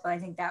channels, but I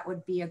think that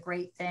would be a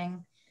great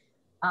thing.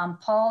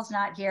 Paul's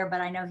not here,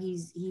 but I know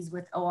he's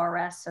with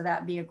ORS, so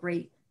that'd be a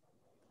great,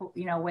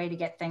 you know, way to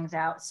get things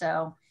out.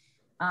 So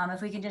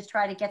if we can just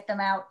try to get them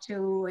out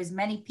to as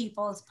many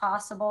people as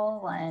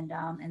possible, and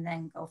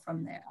then go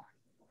from there.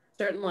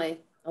 Certainly,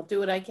 I'll do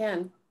what I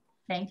can.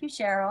 Thank you,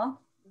 Cheryl.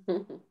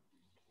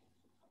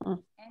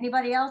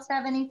 Anybody else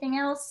have anything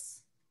else?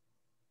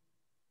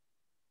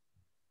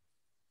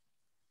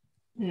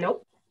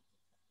 Nope.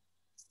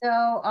 So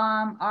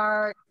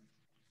our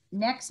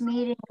next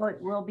meeting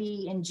will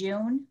be in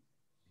June.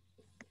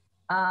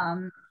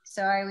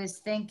 So I was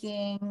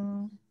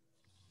thinking,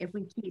 if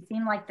we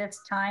seem like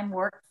this time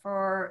worked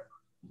for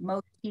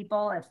most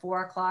people at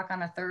 4 o'clock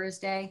on a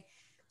Thursday.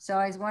 So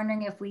I was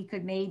wondering if we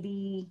could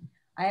maybe,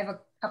 I have a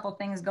couple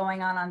things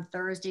going on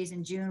Thursdays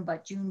in June,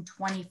 but June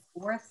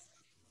 24th.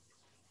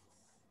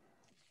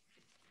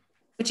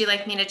 Would you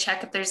like me to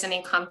check if there's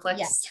any conflicts?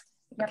 Yes.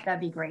 Yep, Okay.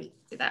 that'd be great.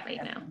 Do that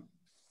right now.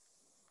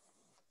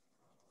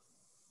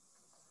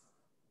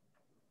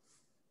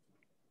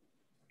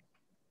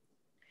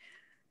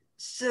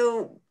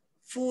 So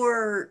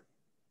for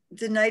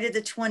the night of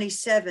the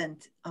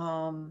 27th,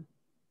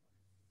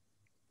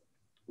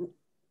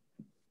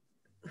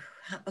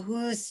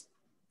 who's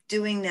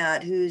doing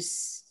that?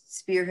 Who's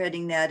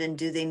spearheading that, and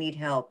do they need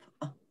help?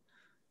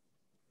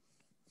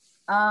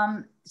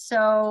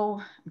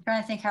 So I'm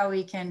trying to think how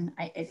we can,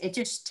 it's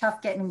just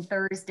tough getting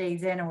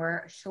Thursdays in and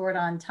we're short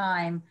on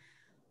time.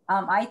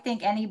 I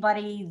think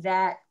anybody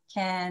that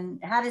can,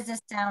 how does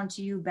this sound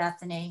to you,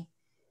 Bethany?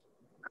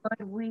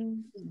 Could we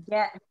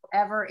get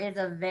whoever is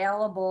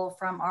available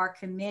from our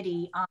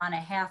committee on a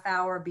half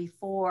hour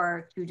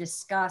before to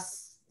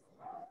discuss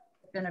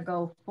what's going to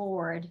go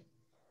forward?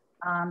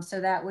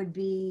 So that would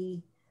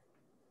be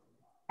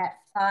at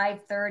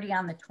 5:30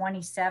 on the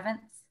 27th.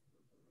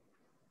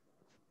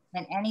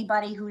 And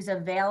anybody who's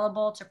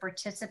available to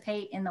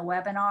participate in the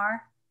webinar,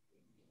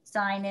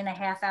 sign in a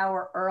half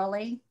hour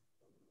early.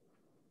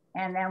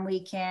 And then we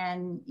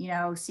can, you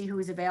know, see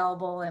who's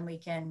available, and we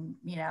can,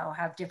 you know,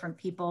 have different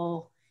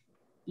people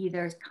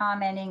either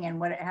commenting and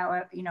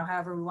however, you know,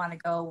 however we want to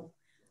go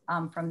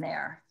from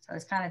there. So I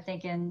was kind of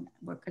thinking,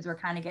 because we're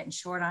kind of getting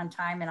short on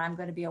time and I'm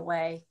going to be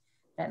away,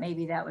 that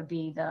maybe that would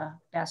be the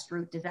best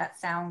route. Does that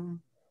sound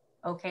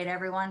okay to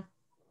everyone?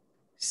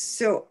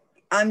 So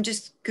I'm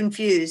just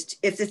confused.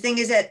 If the thing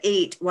is at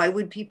 8, why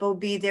would people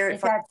be there at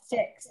It's at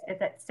 6.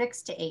 It's at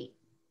 6 to 8.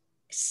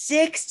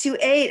 6 to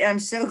 8. I'm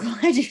so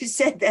glad you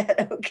said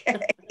that.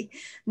 Okay.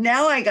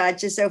 Now I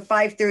got you. So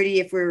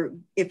 5:30,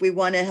 if we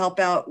want to help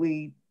out,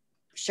 we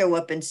show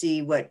up and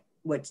see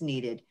what's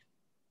needed.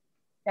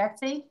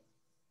 Betsy?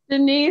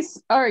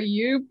 Denise, are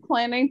you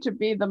planning to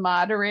be the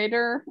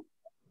moderator?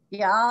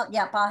 Yeah,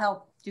 I'll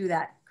help do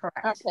that.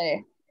 Correct.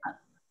 Okay.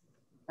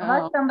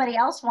 Unless somebody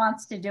else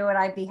wants to do it,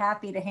 I'd be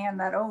happy to hand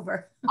that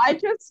over. I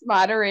just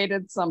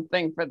moderated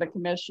something for the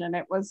commission.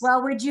 It was,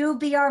 well, would you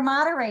be our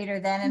moderator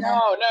then? And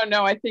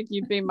no. I think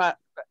you'd be my,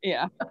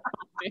 yeah.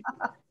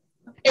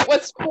 It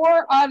was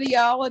 4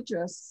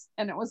 audiologists,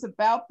 and it was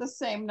about the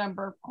same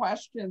number of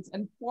questions,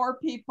 and 4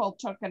 people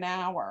took an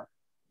hour.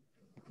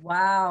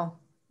 Wow.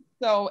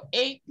 So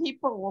 8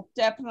 people will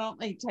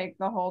definitely take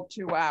the whole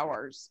 2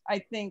 hours. I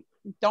think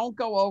don't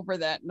go over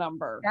that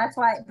number. That's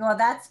why, well,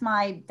 that's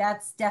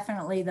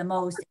definitely the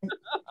most.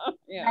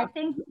 Yeah. I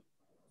think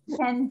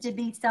tend to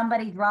be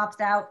somebody drops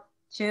out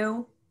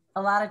too,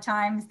 a lot of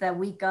times the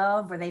week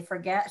of, where they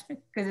forget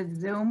because it's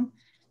Zoom.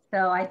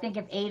 So I think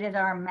if 8 is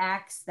our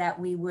max, that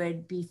we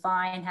would be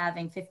fine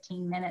having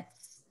 15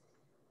 minutes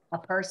a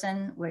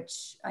person,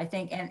 which I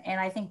think, and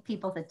I think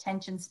people's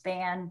attention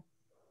span.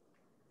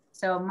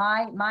 So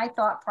my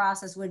thought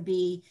process would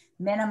be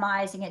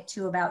minimizing it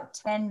to about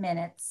 10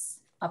 minutes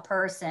a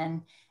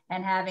person,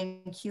 and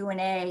having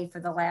Q&A for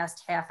the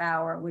last half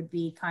hour would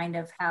be kind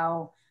of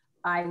how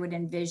I would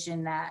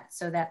envision that,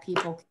 so that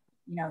people,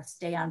 you know,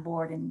 stay on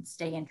board and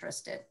stay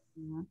interested.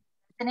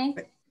 Anthony?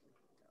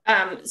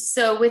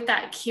 So with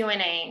that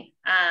Q&A,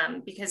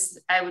 because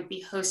I would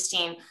be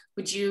hosting,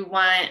 would you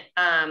want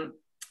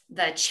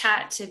the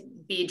chat to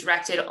be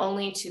directed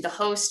only to the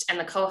host and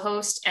the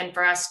co-host, and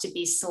for us to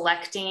be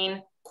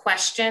selecting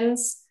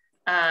questions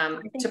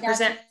to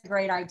present? That's a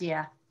great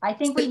idea. I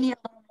think we need a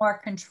little more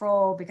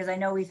control, because I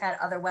know we've had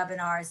other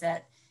webinars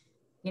that,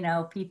 you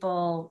know,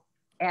 people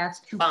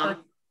ask 2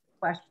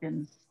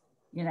 questions,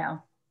 you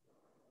know.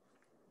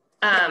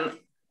 Oh,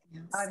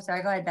 I'm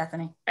sorry, go ahead,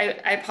 Bethany.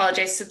 I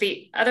apologize. So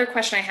the other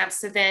question I have,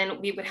 so then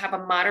we would have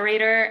a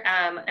moderator.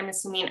 I'm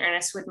assuming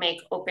Ernest would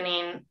make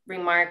opening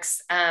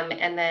remarks,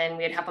 and then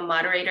we'd have a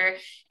moderator,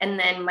 and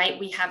then might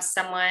we have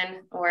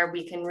someone, or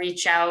we can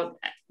reach out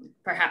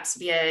perhaps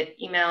via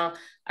email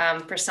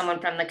for someone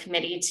from the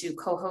committee to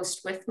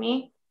co-host with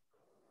me?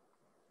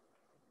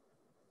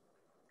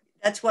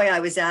 That's why I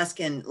was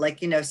asking,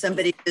 like, you know,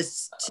 somebody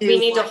just to we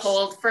need to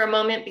hold for a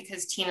moment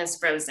because Tina's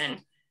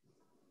frozen.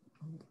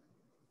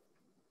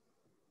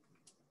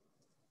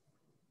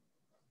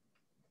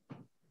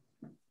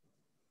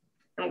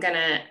 I'm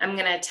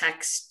gonna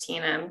text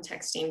Tina. I'm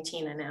texting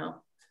Tina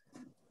now.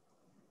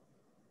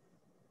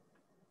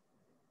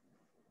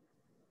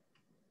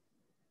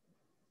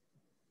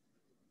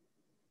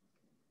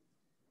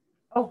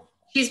 Oh,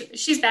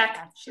 she's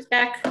back. She's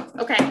back.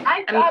 Okay.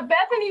 I thought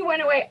Bethany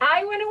went away.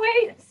 I went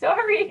away.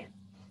 Sorry.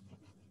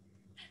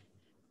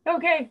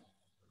 Okay.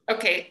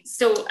 Okay.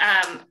 So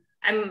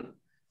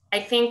I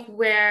think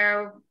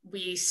where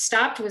we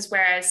stopped was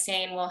where I was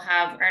saying we'll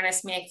have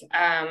Ernest make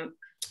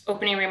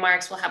opening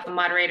remarks. We'll have the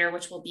moderator,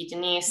 which will be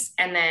Denise,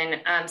 and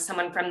then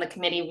someone from the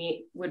committee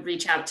we would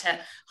reach out to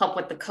help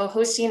with the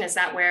co-hosting. Is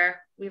that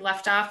where we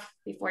left off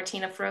before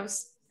Tina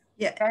froze?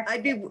 Yeah,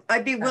 I'd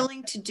be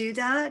willing to do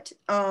that,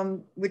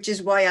 which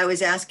is why I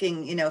was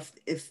asking, you know,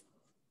 if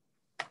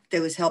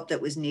there was help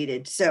that was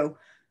needed. So,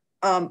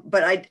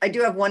 but I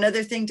do have one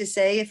other thing to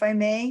say, if I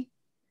may.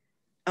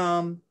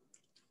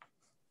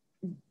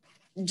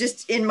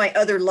 Just in my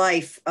other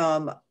life,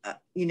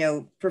 you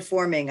know,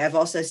 performing, I've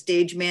also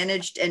stage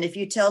managed. And if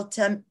you tell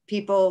 10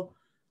 people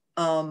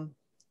 10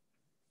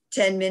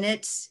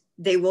 minutes,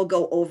 they will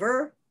go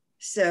over.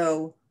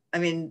 So, I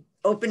mean,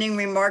 opening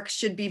remarks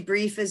should be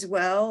brief as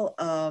well.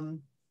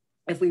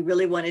 If we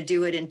really want to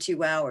do it in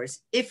 2 hours,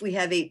 if we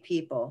have 8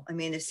 people. I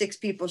mean, if 6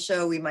 people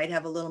show, we might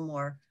have a little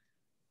more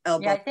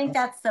elbow. Yeah, I think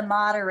that's the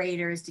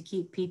moderators to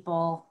keep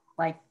people,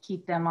 like,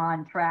 keep them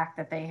on track,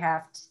 that they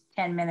have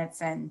 10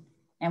 minutes and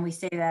we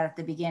say that at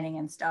the beginning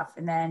and stuff,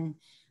 and then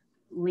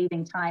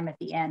leaving time at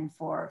the end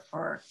for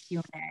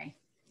Q&A.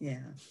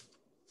 Yeah.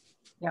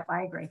 Yep,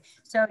 I agree.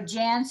 So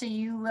Jan, so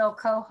you will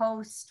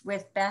co-host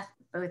with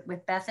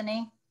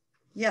Bethany?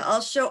 Yeah, I'll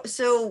show.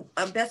 So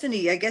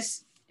Bethany, I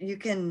guess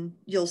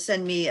you'll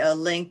send me a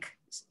link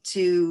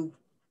to,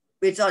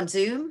 it's on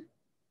Zoom?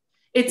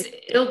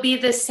 It'll be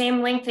the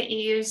same link that you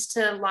use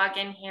to log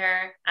in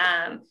here,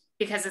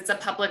 because it's a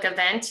public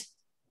event.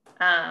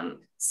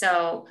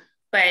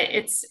 But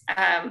it's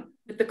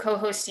with the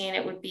co-hosting,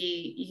 it would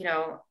be, you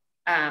know,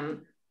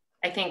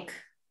 I think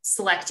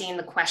selecting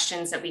the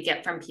questions that we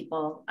get from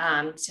people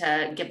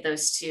to give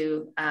those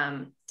to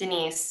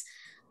Denise.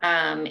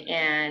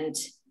 And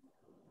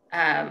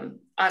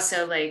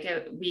also,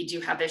 like, we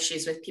do have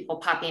issues with people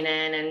popping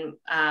in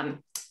and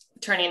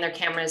turning their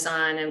cameras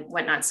on and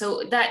whatnot.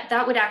 So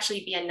that would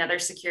actually be another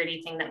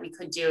security thing that we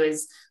could do,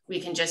 is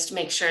we can just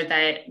make sure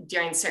that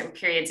during certain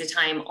periods of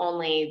time,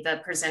 only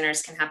the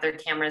presenters can have their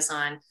cameras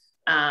on.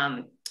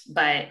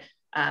 But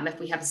if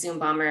we have Zoom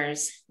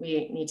bombers,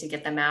 we need to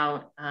get them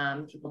out.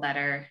 People that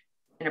are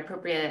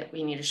inappropriate,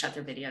 we need to shut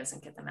their videos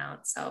and get them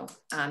out. So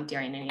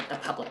during any of the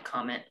public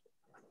comment.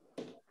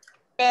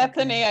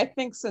 Bethany, I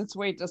think since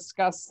we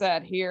discussed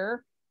that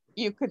here,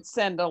 you could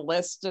send a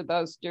list of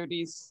those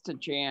duties to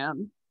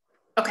Jan.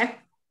 Okay.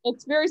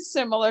 It's very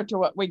similar to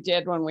what we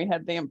did when we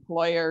had the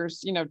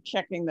employers, you know,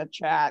 checking the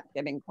chat,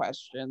 getting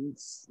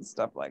questions,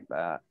 stuff like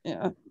that.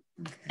 Yeah.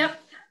 Yep.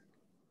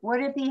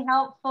 Would it be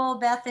helpful,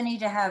 Bethany,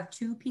 to have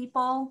 2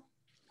 people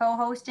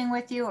co-hosting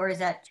with you, or is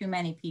that too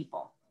many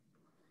people?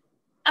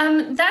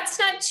 That's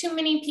not too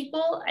many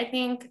people. I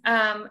think,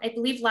 I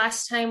believe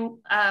last time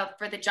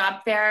for the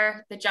job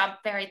fair,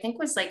 I think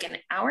was like an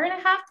hour and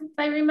a half, if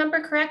I remember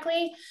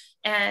correctly.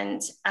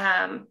 And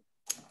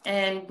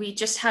we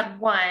just had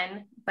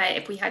 1, but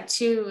if we had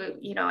 2,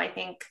 you know, I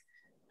think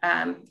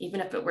even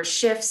if it were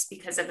shifts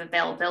because of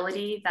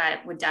availability,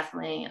 that would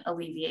definitely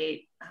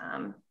alleviate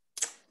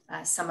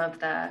some of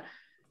the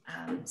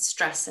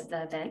stress of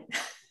the event.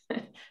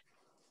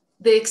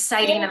 The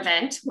exciting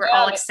event. We're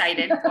all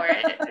excited for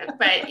it,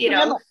 but you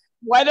know.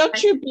 Why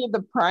don't you be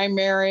the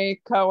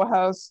primary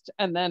co-host,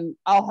 and then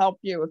I'll help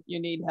you if you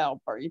need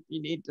help, or if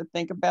you need to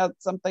think about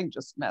something,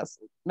 just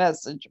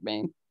message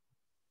me.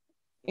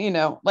 You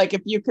know, like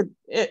if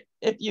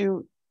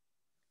you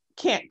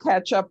can't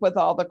catch up with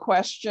all the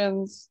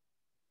questions,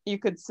 you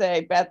could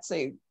say,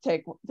 Betsy,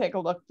 take a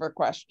look for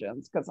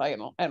questions, because I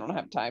don't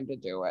have time to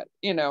do it.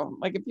 You know,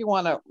 like if you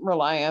want to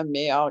rely on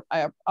me,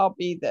 I'll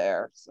be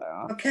there. So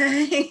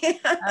okay.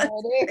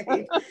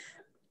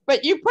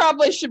 But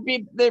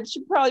there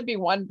should probably be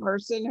one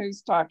person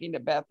who's talking to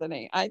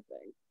Bethany, I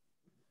think.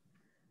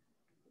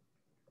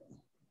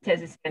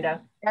 Tez's hand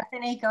up.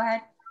 Bethany, go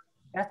ahead.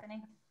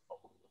 Bethany.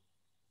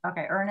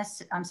 Okay,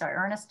 Ernest. I'm sorry,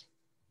 Ernest.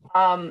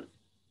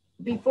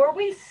 Before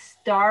we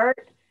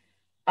start,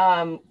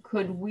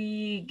 could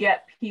we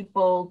get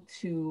people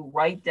to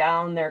write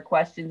down their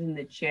questions in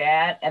the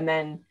chat, and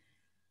then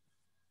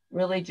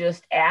really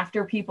just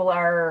after people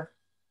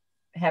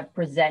have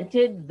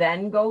presented,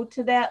 then go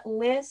to that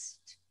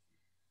list,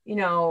 you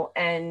know,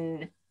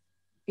 and,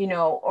 you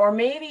know, or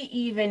maybe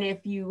even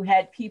if you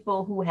had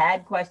people who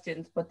had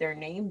questions put their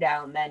name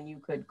down, then you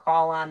could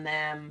call on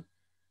them,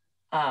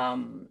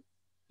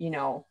 you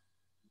know,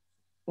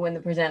 when the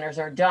presenters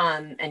are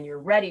done and you're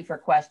ready for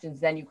questions,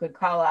 then you could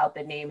call out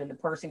the name and the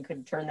person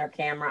could turn their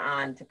camera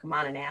on to come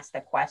on and ask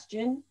the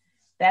question.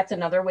 That's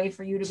another way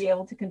for you to be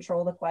able to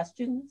control the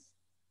questions.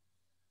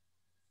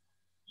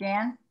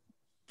 Jan?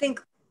 I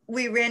think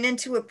we ran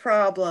into a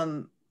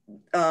problem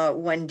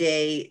one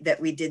day that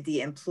we did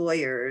the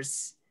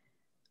employers,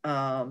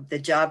 the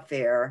job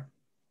fair,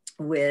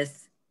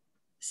 with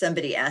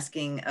somebody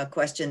asking a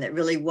question that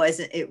really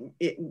wasn't,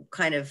 it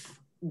kind of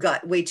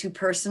got way too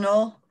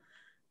personal.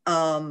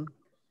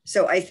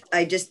 So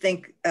I just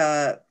think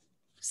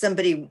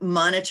somebody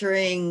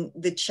monitoring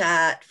the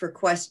chat for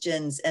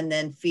questions and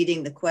then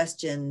feeding the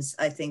questions,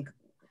 I think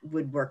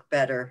would work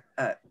better.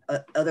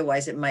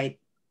 Otherwise it might,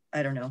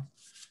 I don't know.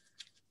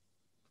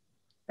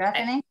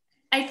 Bethany?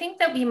 I think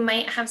that we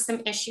might have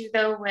some issue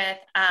though with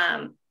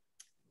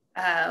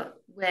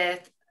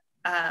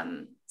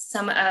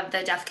some of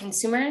the deaf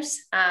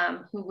consumers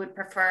who would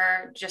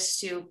prefer just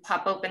to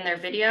pop open their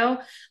video.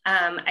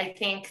 I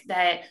think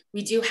that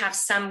we do have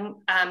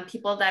some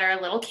people that are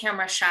a little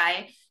camera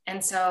shy,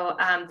 And so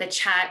the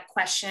chat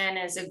question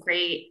is a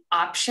great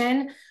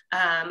option.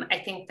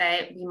 I think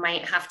that we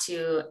might have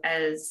to,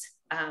 as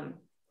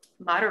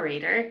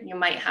moderator, you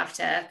might have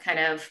to kind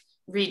of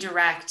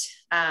redirect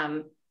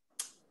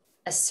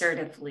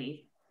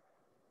assertively,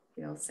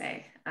 we'll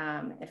say,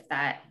 if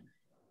that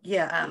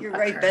Yeah, you're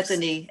right, occurs.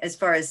 Bethany, as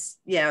far as,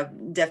 yeah,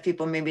 deaf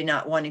people maybe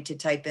not wanting to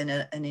type in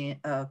any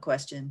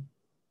question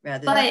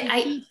rather but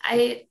than.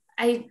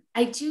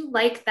 I do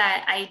like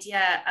that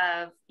idea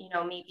of, you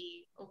know,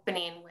 maybe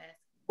opening with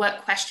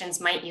what questions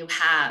might you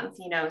have,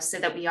 you know, so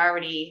that we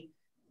already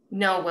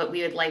know what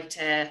we would like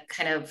to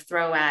kind of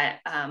throw at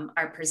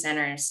our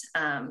presenters.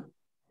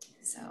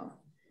 So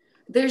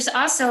there's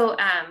also,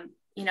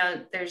 you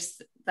know,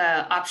 there's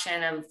the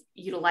option of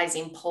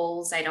utilizing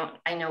polls.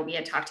 I know we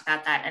had talked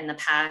about that in the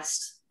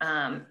past,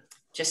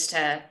 just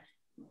to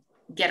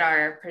get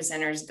our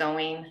presenters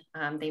going.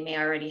 They may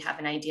already have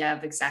an idea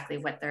of exactly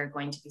what they're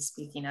going to be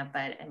speaking of,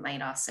 but it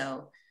might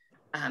also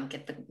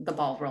get the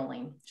ball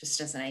rolling,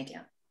 just as an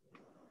idea.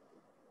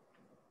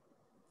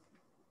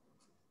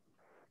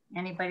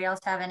 Anybody else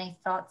have any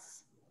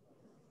thoughts?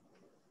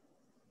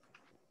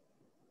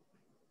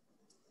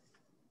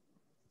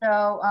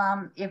 So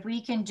if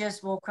we can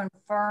just, we'll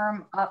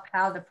confirm up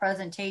how the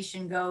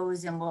presentation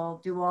goes, and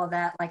we'll do all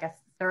that like a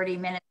 30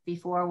 minutes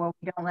before, where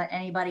we don't let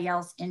anybody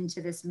else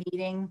into this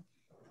meeting.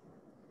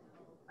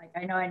 Like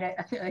I know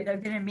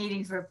I've been in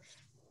meetings where,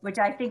 which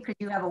I think because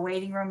you have a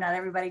waiting room, not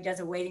everybody does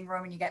a waiting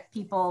room, and you get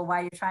people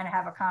while you're trying to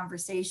have a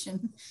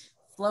conversation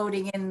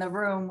floating in the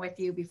room with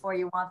you before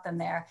you want them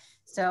there.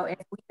 So if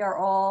we are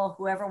all,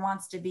 whoever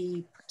wants to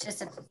be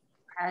participant,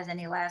 has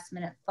any last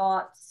minute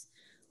thoughts,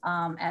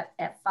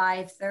 at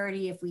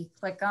 5:30, if we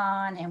click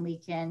on and we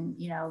can,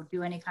 you know,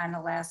 do any kind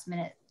of last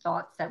minute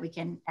thoughts that we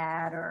can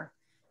add, or,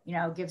 you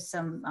know, give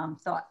some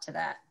thought to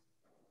that.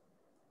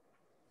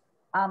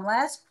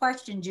 Last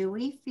question, do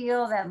we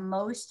feel that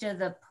most of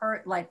the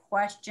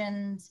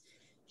questions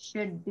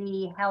should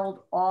be held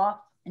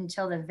off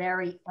until the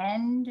very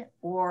end,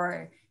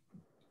 or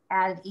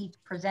as each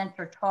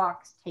presenter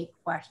talks, take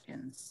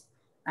questions?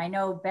 I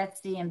know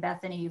Betsy and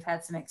Bethany, you've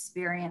had some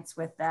experience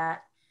with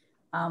that.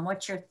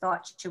 What's your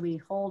thoughts? Should we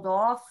hold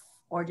off,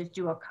 or just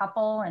do a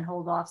couple and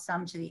hold off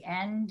some to the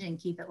end and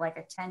keep it like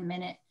a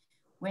 10-minute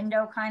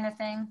window kind of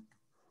thing?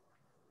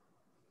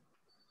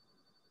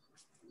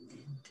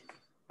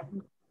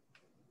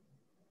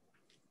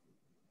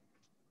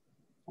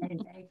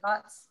 Any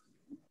thoughts?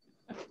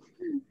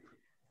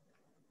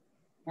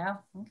 No?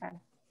 Okay.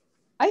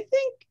 I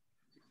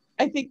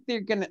think they're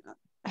going to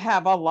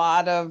have a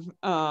lot of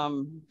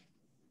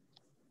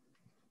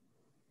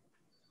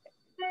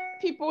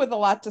people with a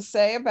lot to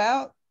say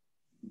about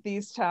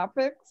these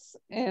topics,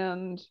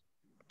 and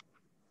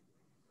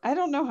I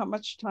don't know how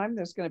much time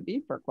there's going to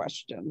be for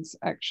questions,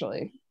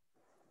 actually.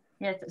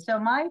 Yes. So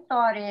my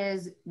thought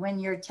is, when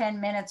your 10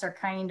 minutes are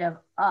kind of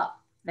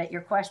up, that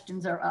your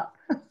questions are up.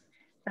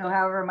 So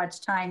however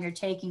much time you're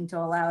taking to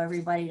allow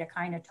everybody to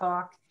kind of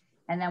talk,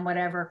 and then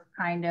whatever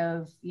kind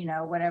of, you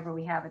know, whatever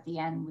we have at the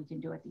end, we can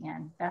do at the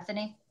end.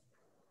 Bethany?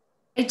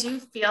 I do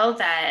feel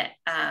that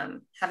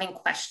having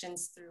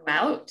questions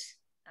throughout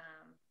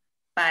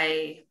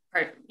by,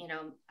 you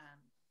know,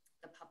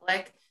 the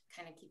public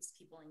kind of keeps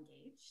people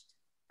engaged.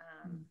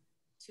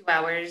 2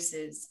 hours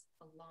is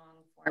a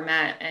long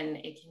format, and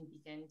it can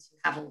begin to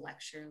have a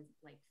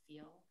lecture-like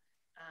feel.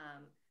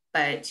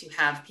 But to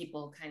have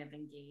people kind of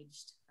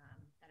engaged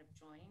that have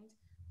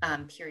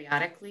joined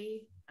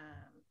periodically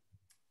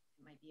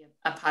might be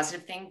a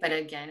positive thing. But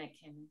again, it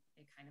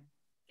kind of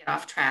get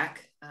off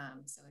track.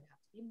 So it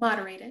has to be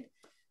moderated.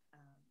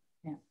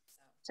 Yeah.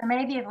 So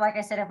maybe, if, like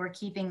I said, if we're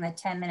keeping the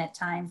 10-minute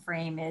time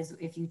frame, is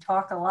if you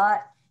talk a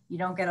lot, you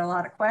don't get a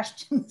lot of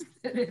questions.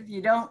 If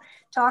you don't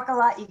talk a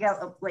lot,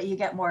 you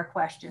get more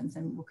questions.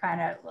 And we'll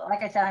kind of,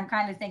 like I said, I'm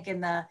kind of thinking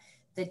the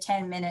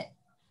 10-minute,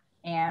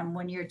 and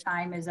when your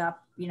time is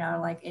up, you know,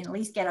 like at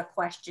least get a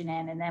question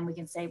in, and then we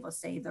can say, we'll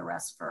save the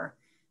rest for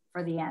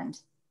the end.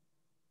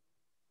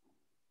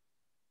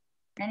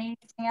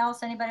 Anything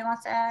else anybody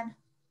wants to add?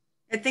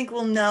 I think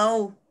we'll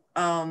know,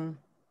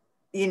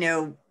 you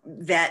know,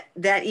 that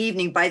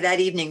evening, by that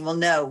evening, we'll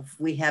know if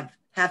we have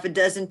half a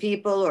dozen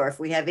people or if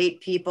we have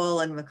 8 people,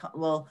 and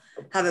we'll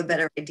have a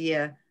better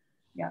idea.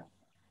 Yeah.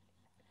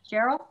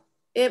 Cheryl?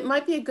 It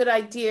might be a good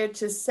idea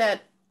to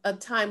set a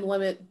time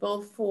limit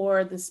both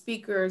for the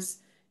speakers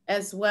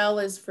as well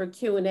as for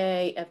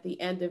Q&A at the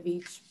end of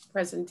each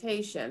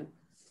presentation.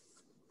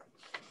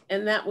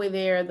 And that way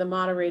there, the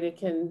moderator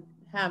can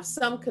have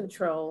some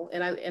control.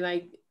 And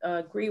I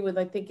agree with,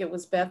 I think it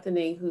was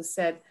Bethany who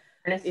said,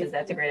 that's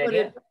a great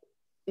idea.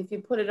 If you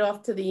put it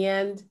off to the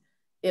end,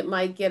 it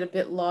might get a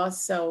bit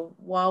lost. So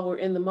while we're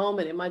in the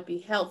moment, it might be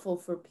helpful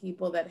for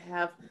people that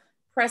have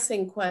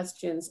pressing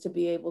questions to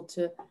be able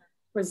to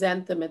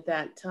present them at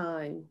that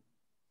time.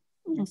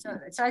 So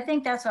I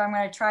think that's why I'm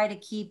going to try to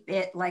keep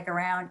it like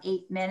around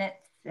 8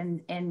 minutes,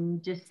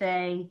 and just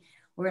say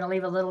we're going to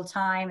leave a little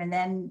time, and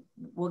then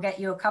we'll get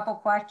you a couple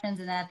questions,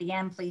 and then at the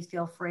end, please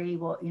feel free.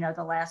 We'll, you know,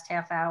 the last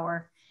half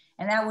hour,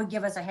 And that would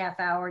give us a half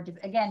hour,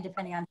 again,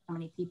 depending on how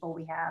many people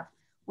we have,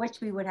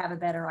 which we would have a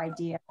better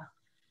idea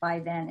by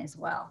then as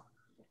well.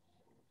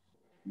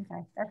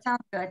 Okay, that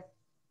sounds good.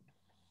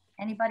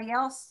 Anybody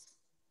else?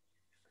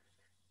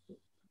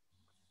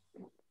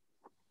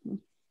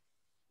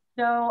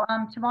 So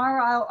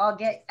tomorrow I'll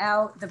get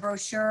out the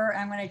brochure.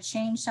 I'm going to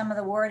change some of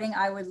the wording.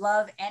 I would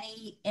love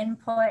any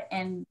input,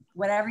 and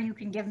whatever you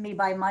can give me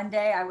by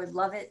Monday, I would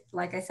love it.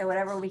 Like I said,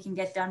 whatever we can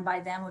get done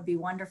by then would be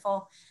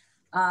wonderful.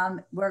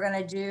 We're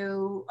going to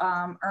do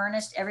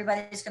Ernest.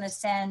 Everybody's going to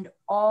send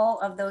all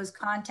of those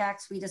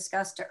contacts we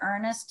discussed to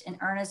Ernest, and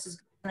Ernest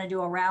is going to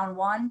do a round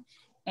one.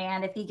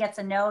 And if he gets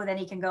a no, then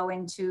he can go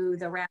into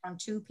the round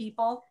two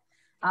people.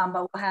 But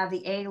we'll have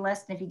the A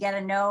list. And if you get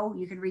a no,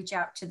 you can reach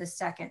out to the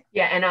second.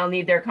 Yeah, and I'll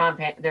need their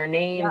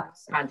name,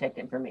 Yes. contact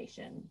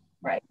information,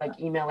 right? Like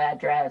email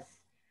address.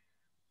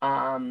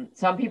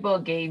 Some people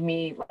gave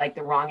me like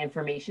the wrong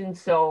information.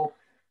 So,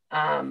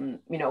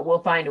 you know,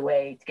 we'll find a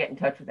way to get in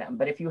touch with them.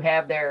 But if you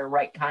have their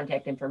right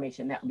contact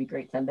information, that would be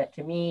great. Send that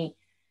to me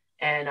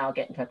and I'll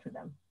get in touch with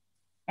them.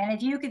 And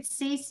if you could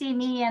CC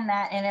me in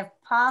that, and if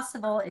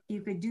possible, if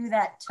you could do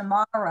that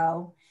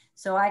tomorrow,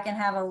 so I can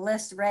have a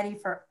list ready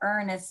for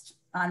Ernest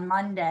on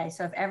Monday.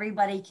 So if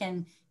everybody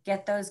can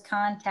get those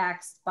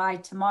contacts by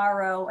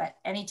tomorrow at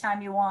any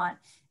time you want,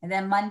 and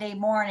then Monday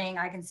morning,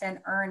 I can send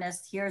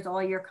Ernest, here's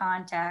all your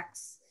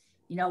contacts,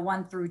 you know,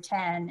 1 through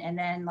 10. And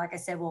then, like I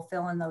said, we'll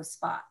fill in those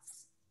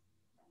spots.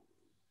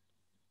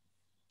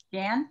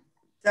 Jan?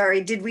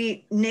 Sorry, did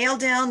we nail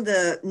down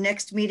the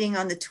next meeting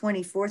on the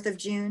 24th of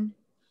June?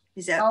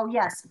 Is that? Oh,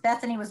 yes.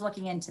 Bethany was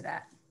looking into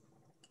that.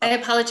 I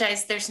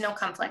apologize. There's no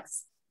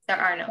conflicts. There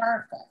are no.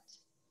 Perfect.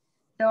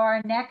 So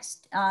our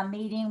next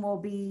meeting will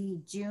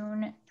be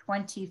June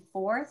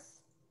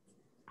 24th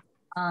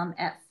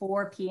at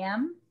 4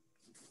 p.m.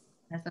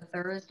 That's a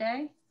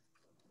Thursday.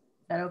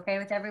 Is that okay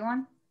with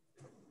everyone?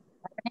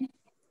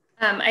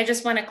 I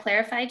just want to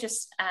clarify,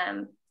 just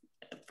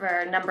for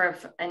a number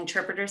of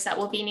interpreters that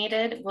will be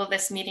needed. Will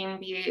this meeting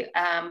be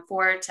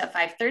 4 to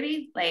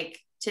 5:30 like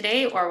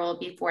today, or will it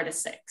be 4 to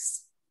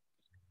 6?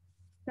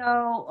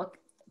 So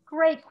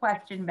great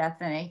question,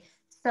 Bethany.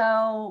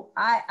 So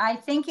I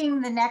thinking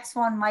the next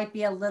one might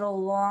be a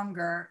little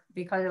longer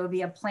because it would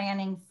be a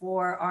planning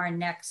for our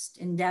next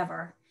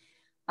endeavor.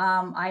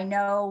 I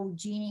know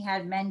Jeannie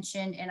had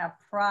mentioned in a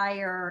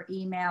prior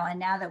email, and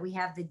now that we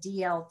have the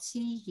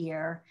DLT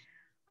here,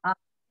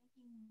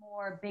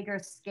 more bigger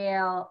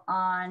scale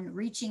on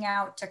reaching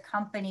out to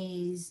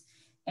companies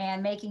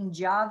and making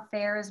job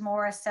fairs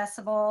more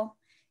accessible,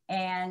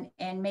 and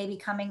maybe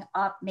coming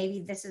up, maybe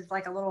this is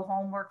like a little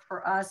homework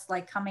for us,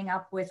 like coming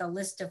up with a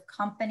list of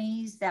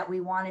companies that we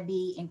want to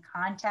be in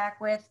contact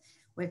with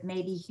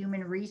maybe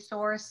human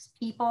resource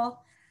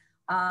people.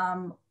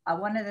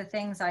 One of the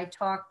things I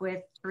talked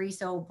with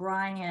Teresa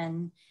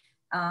O'Brien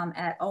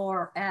at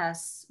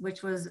ORS,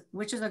 which was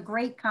a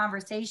great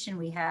conversation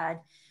we had,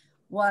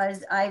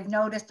 was I've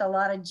noticed a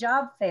lot of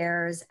job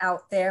fairs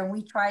out there, and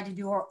we tried to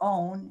do our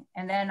own.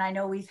 And then I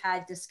know we've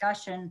had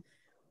discussion,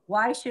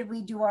 why should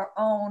we do our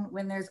own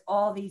when there's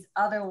all these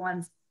other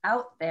ones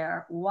out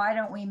there? Why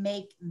don't we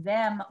make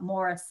them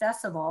more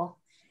accessible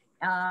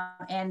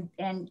and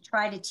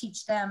try to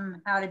teach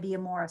them how to be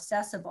more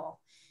accessible?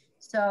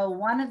 So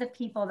one of the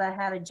people that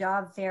had a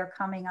job fair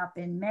coming up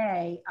in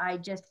May, I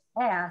just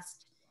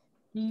asked,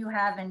 do you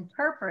have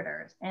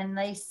interpreters? And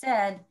they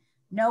said,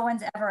 no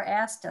one's ever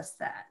asked us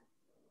that.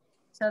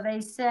 So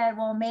they said,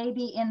 well,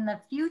 maybe in the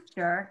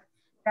future,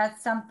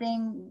 that's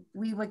something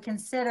we would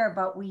consider,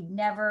 but we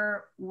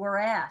never were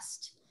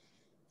asked.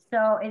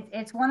 So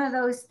it's one of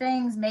those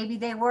things, maybe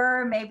they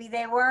were, maybe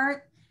they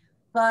weren't.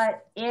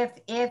 But if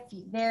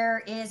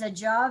there is a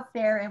job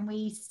fair and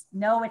we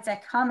know it's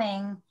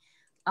coming,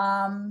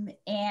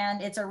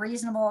 and it's a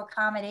reasonable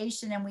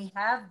accommodation, and we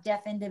have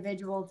deaf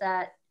individuals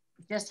that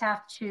just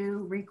have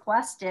to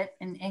request it,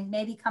 and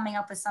maybe coming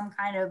up with some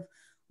kind of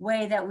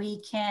way that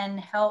we can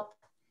help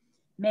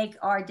make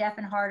our deaf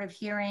and hard of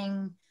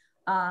hearing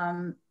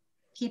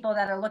people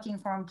that are looking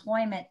for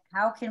employment,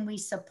 how can we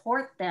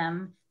support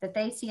them that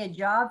they see a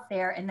job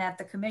fair and that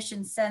the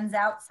commission sends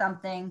out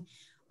something,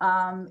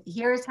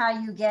 here's how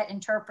you get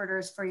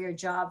interpreters for your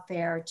job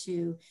fair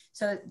too.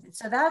 So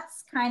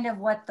that's kind of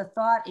what the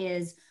thought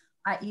is.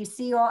 You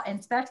see all, and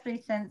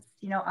especially since,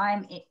 you know,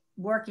 I'm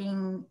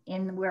working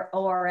in where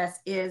ORS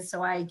is,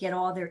 so I get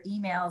all their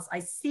emails. I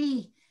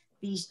see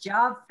these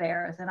job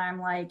fairs and I'm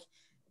like,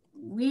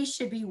 we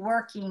should be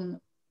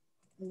working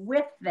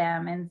with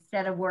them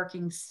instead of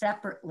working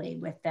separately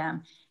with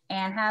them.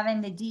 And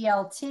having the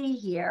DLT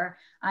here,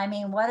 I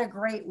mean, what a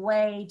great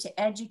way to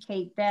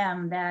educate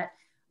them that,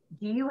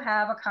 do you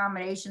have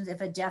accommodations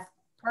if a deaf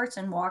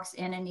person walks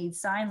in and needs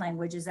sign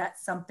language? Is that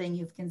something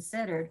you've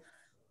considered?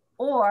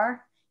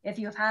 Or if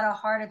you've had a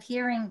hard of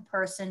hearing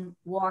person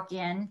walk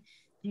in,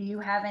 do you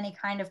have any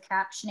kind of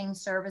captioning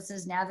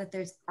services now that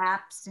there's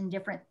apps and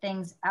different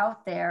things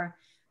out there?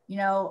 You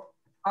know,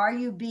 are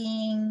you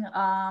being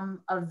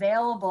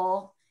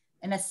available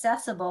and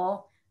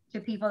accessible to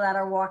people that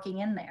are walking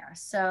in there.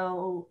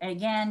 So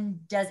again,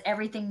 does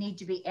everything need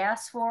to be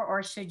asked for,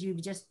 or should you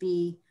just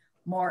be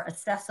more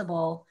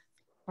accessible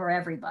for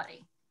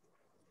everybody?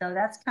 So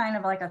that's kind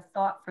of like a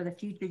thought for the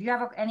future. Do you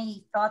have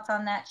any thoughts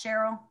on that,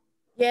 Cheryl?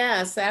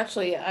 Yes,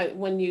 actually,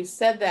 when you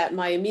said that,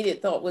 my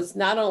immediate thought was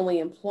not only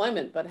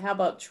employment, but how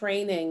about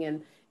training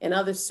and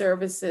other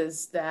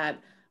services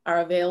that are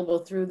available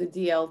through the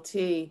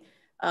DLT.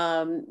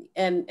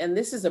 And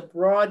this is a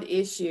broad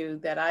issue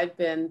that I've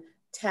been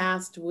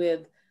tasked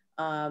with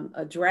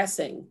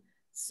addressing.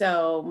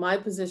 So my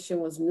position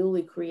was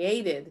newly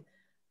created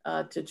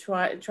to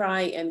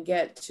try and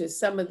get to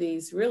some of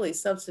these really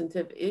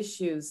substantive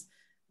issues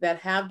that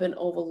have been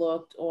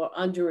overlooked or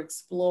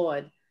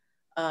underexplored.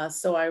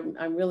 So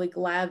I'm really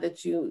glad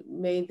that you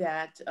made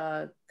that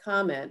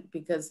comment,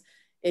 because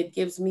it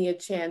gives me a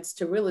chance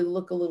to really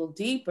look a little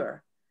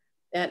deeper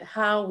at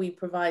how we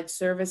provide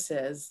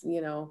services.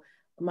 You know,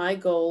 my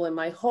goal and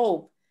my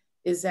hope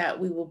is that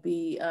we will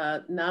be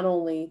not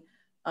only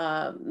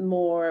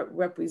more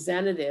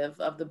representative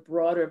of the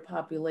broader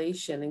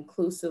population,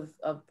 inclusive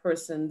of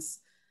persons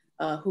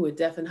who are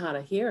deaf and hard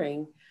of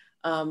hearing,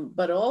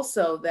 but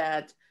also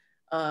that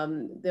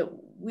that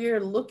we're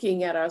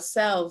looking at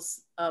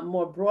ourselves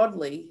more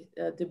broadly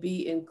to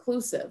be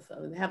inclusive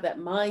and have that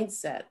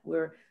mindset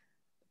where,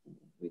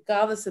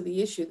 regardless of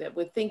the issue, that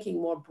we're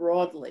thinking more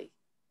broadly.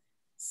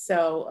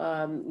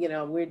 So, you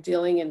know, we're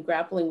dealing and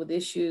grappling with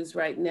issues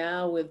right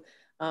now with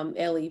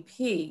LEP,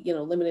 you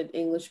know, limited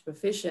English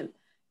proficient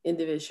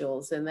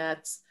individuals. And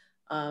that's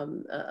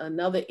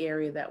another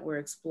area that we're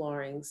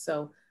exploring.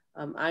 So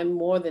I'm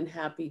more than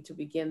happy to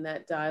begin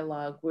that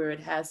dialogue where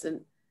it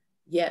hasn't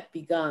yet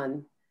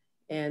begun,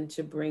 and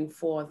to bring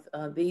forth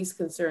these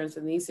concerns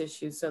and these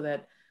issues so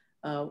that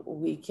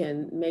we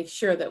can make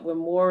sure that we're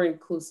more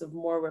inclusive,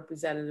 more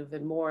representative,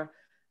 and more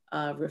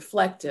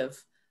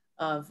reflective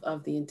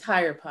of the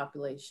entire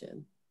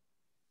population.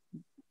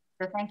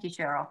 So thank you,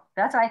 Cheryl.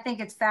 That's why I think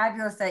it's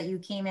fabulous that you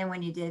came in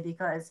when you did,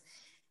 because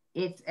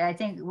I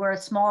think we're a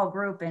small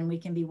group and we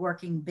can be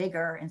working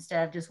bigger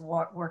instead of just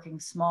working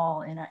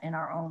small in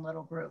our own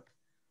little group.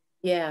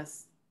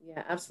 Yes,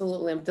 yeah,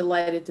 absolutely. I'm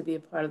delighted to be a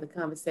part of the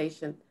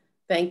conversation.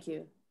 Thank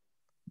you.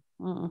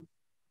 All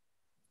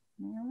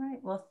right.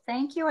 Well,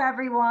 thank you,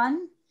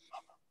 everyone.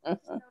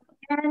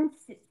 And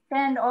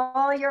send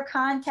all your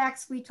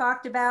contacts we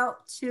talked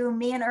about to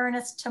me and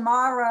Ernest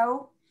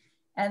tomorrow.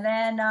 And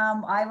then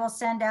I will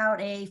send out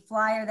a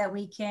flyer that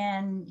we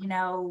can, you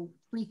know,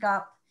 tweak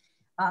up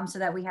so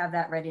that we have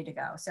that ready to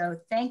go. So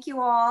thank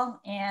you all,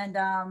 and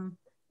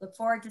look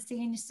forward to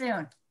seeing you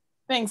soon.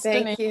 Thanks,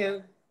 Thank Denise.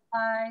 you.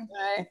 Bye.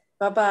 Bye.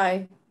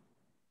 Bye-bye.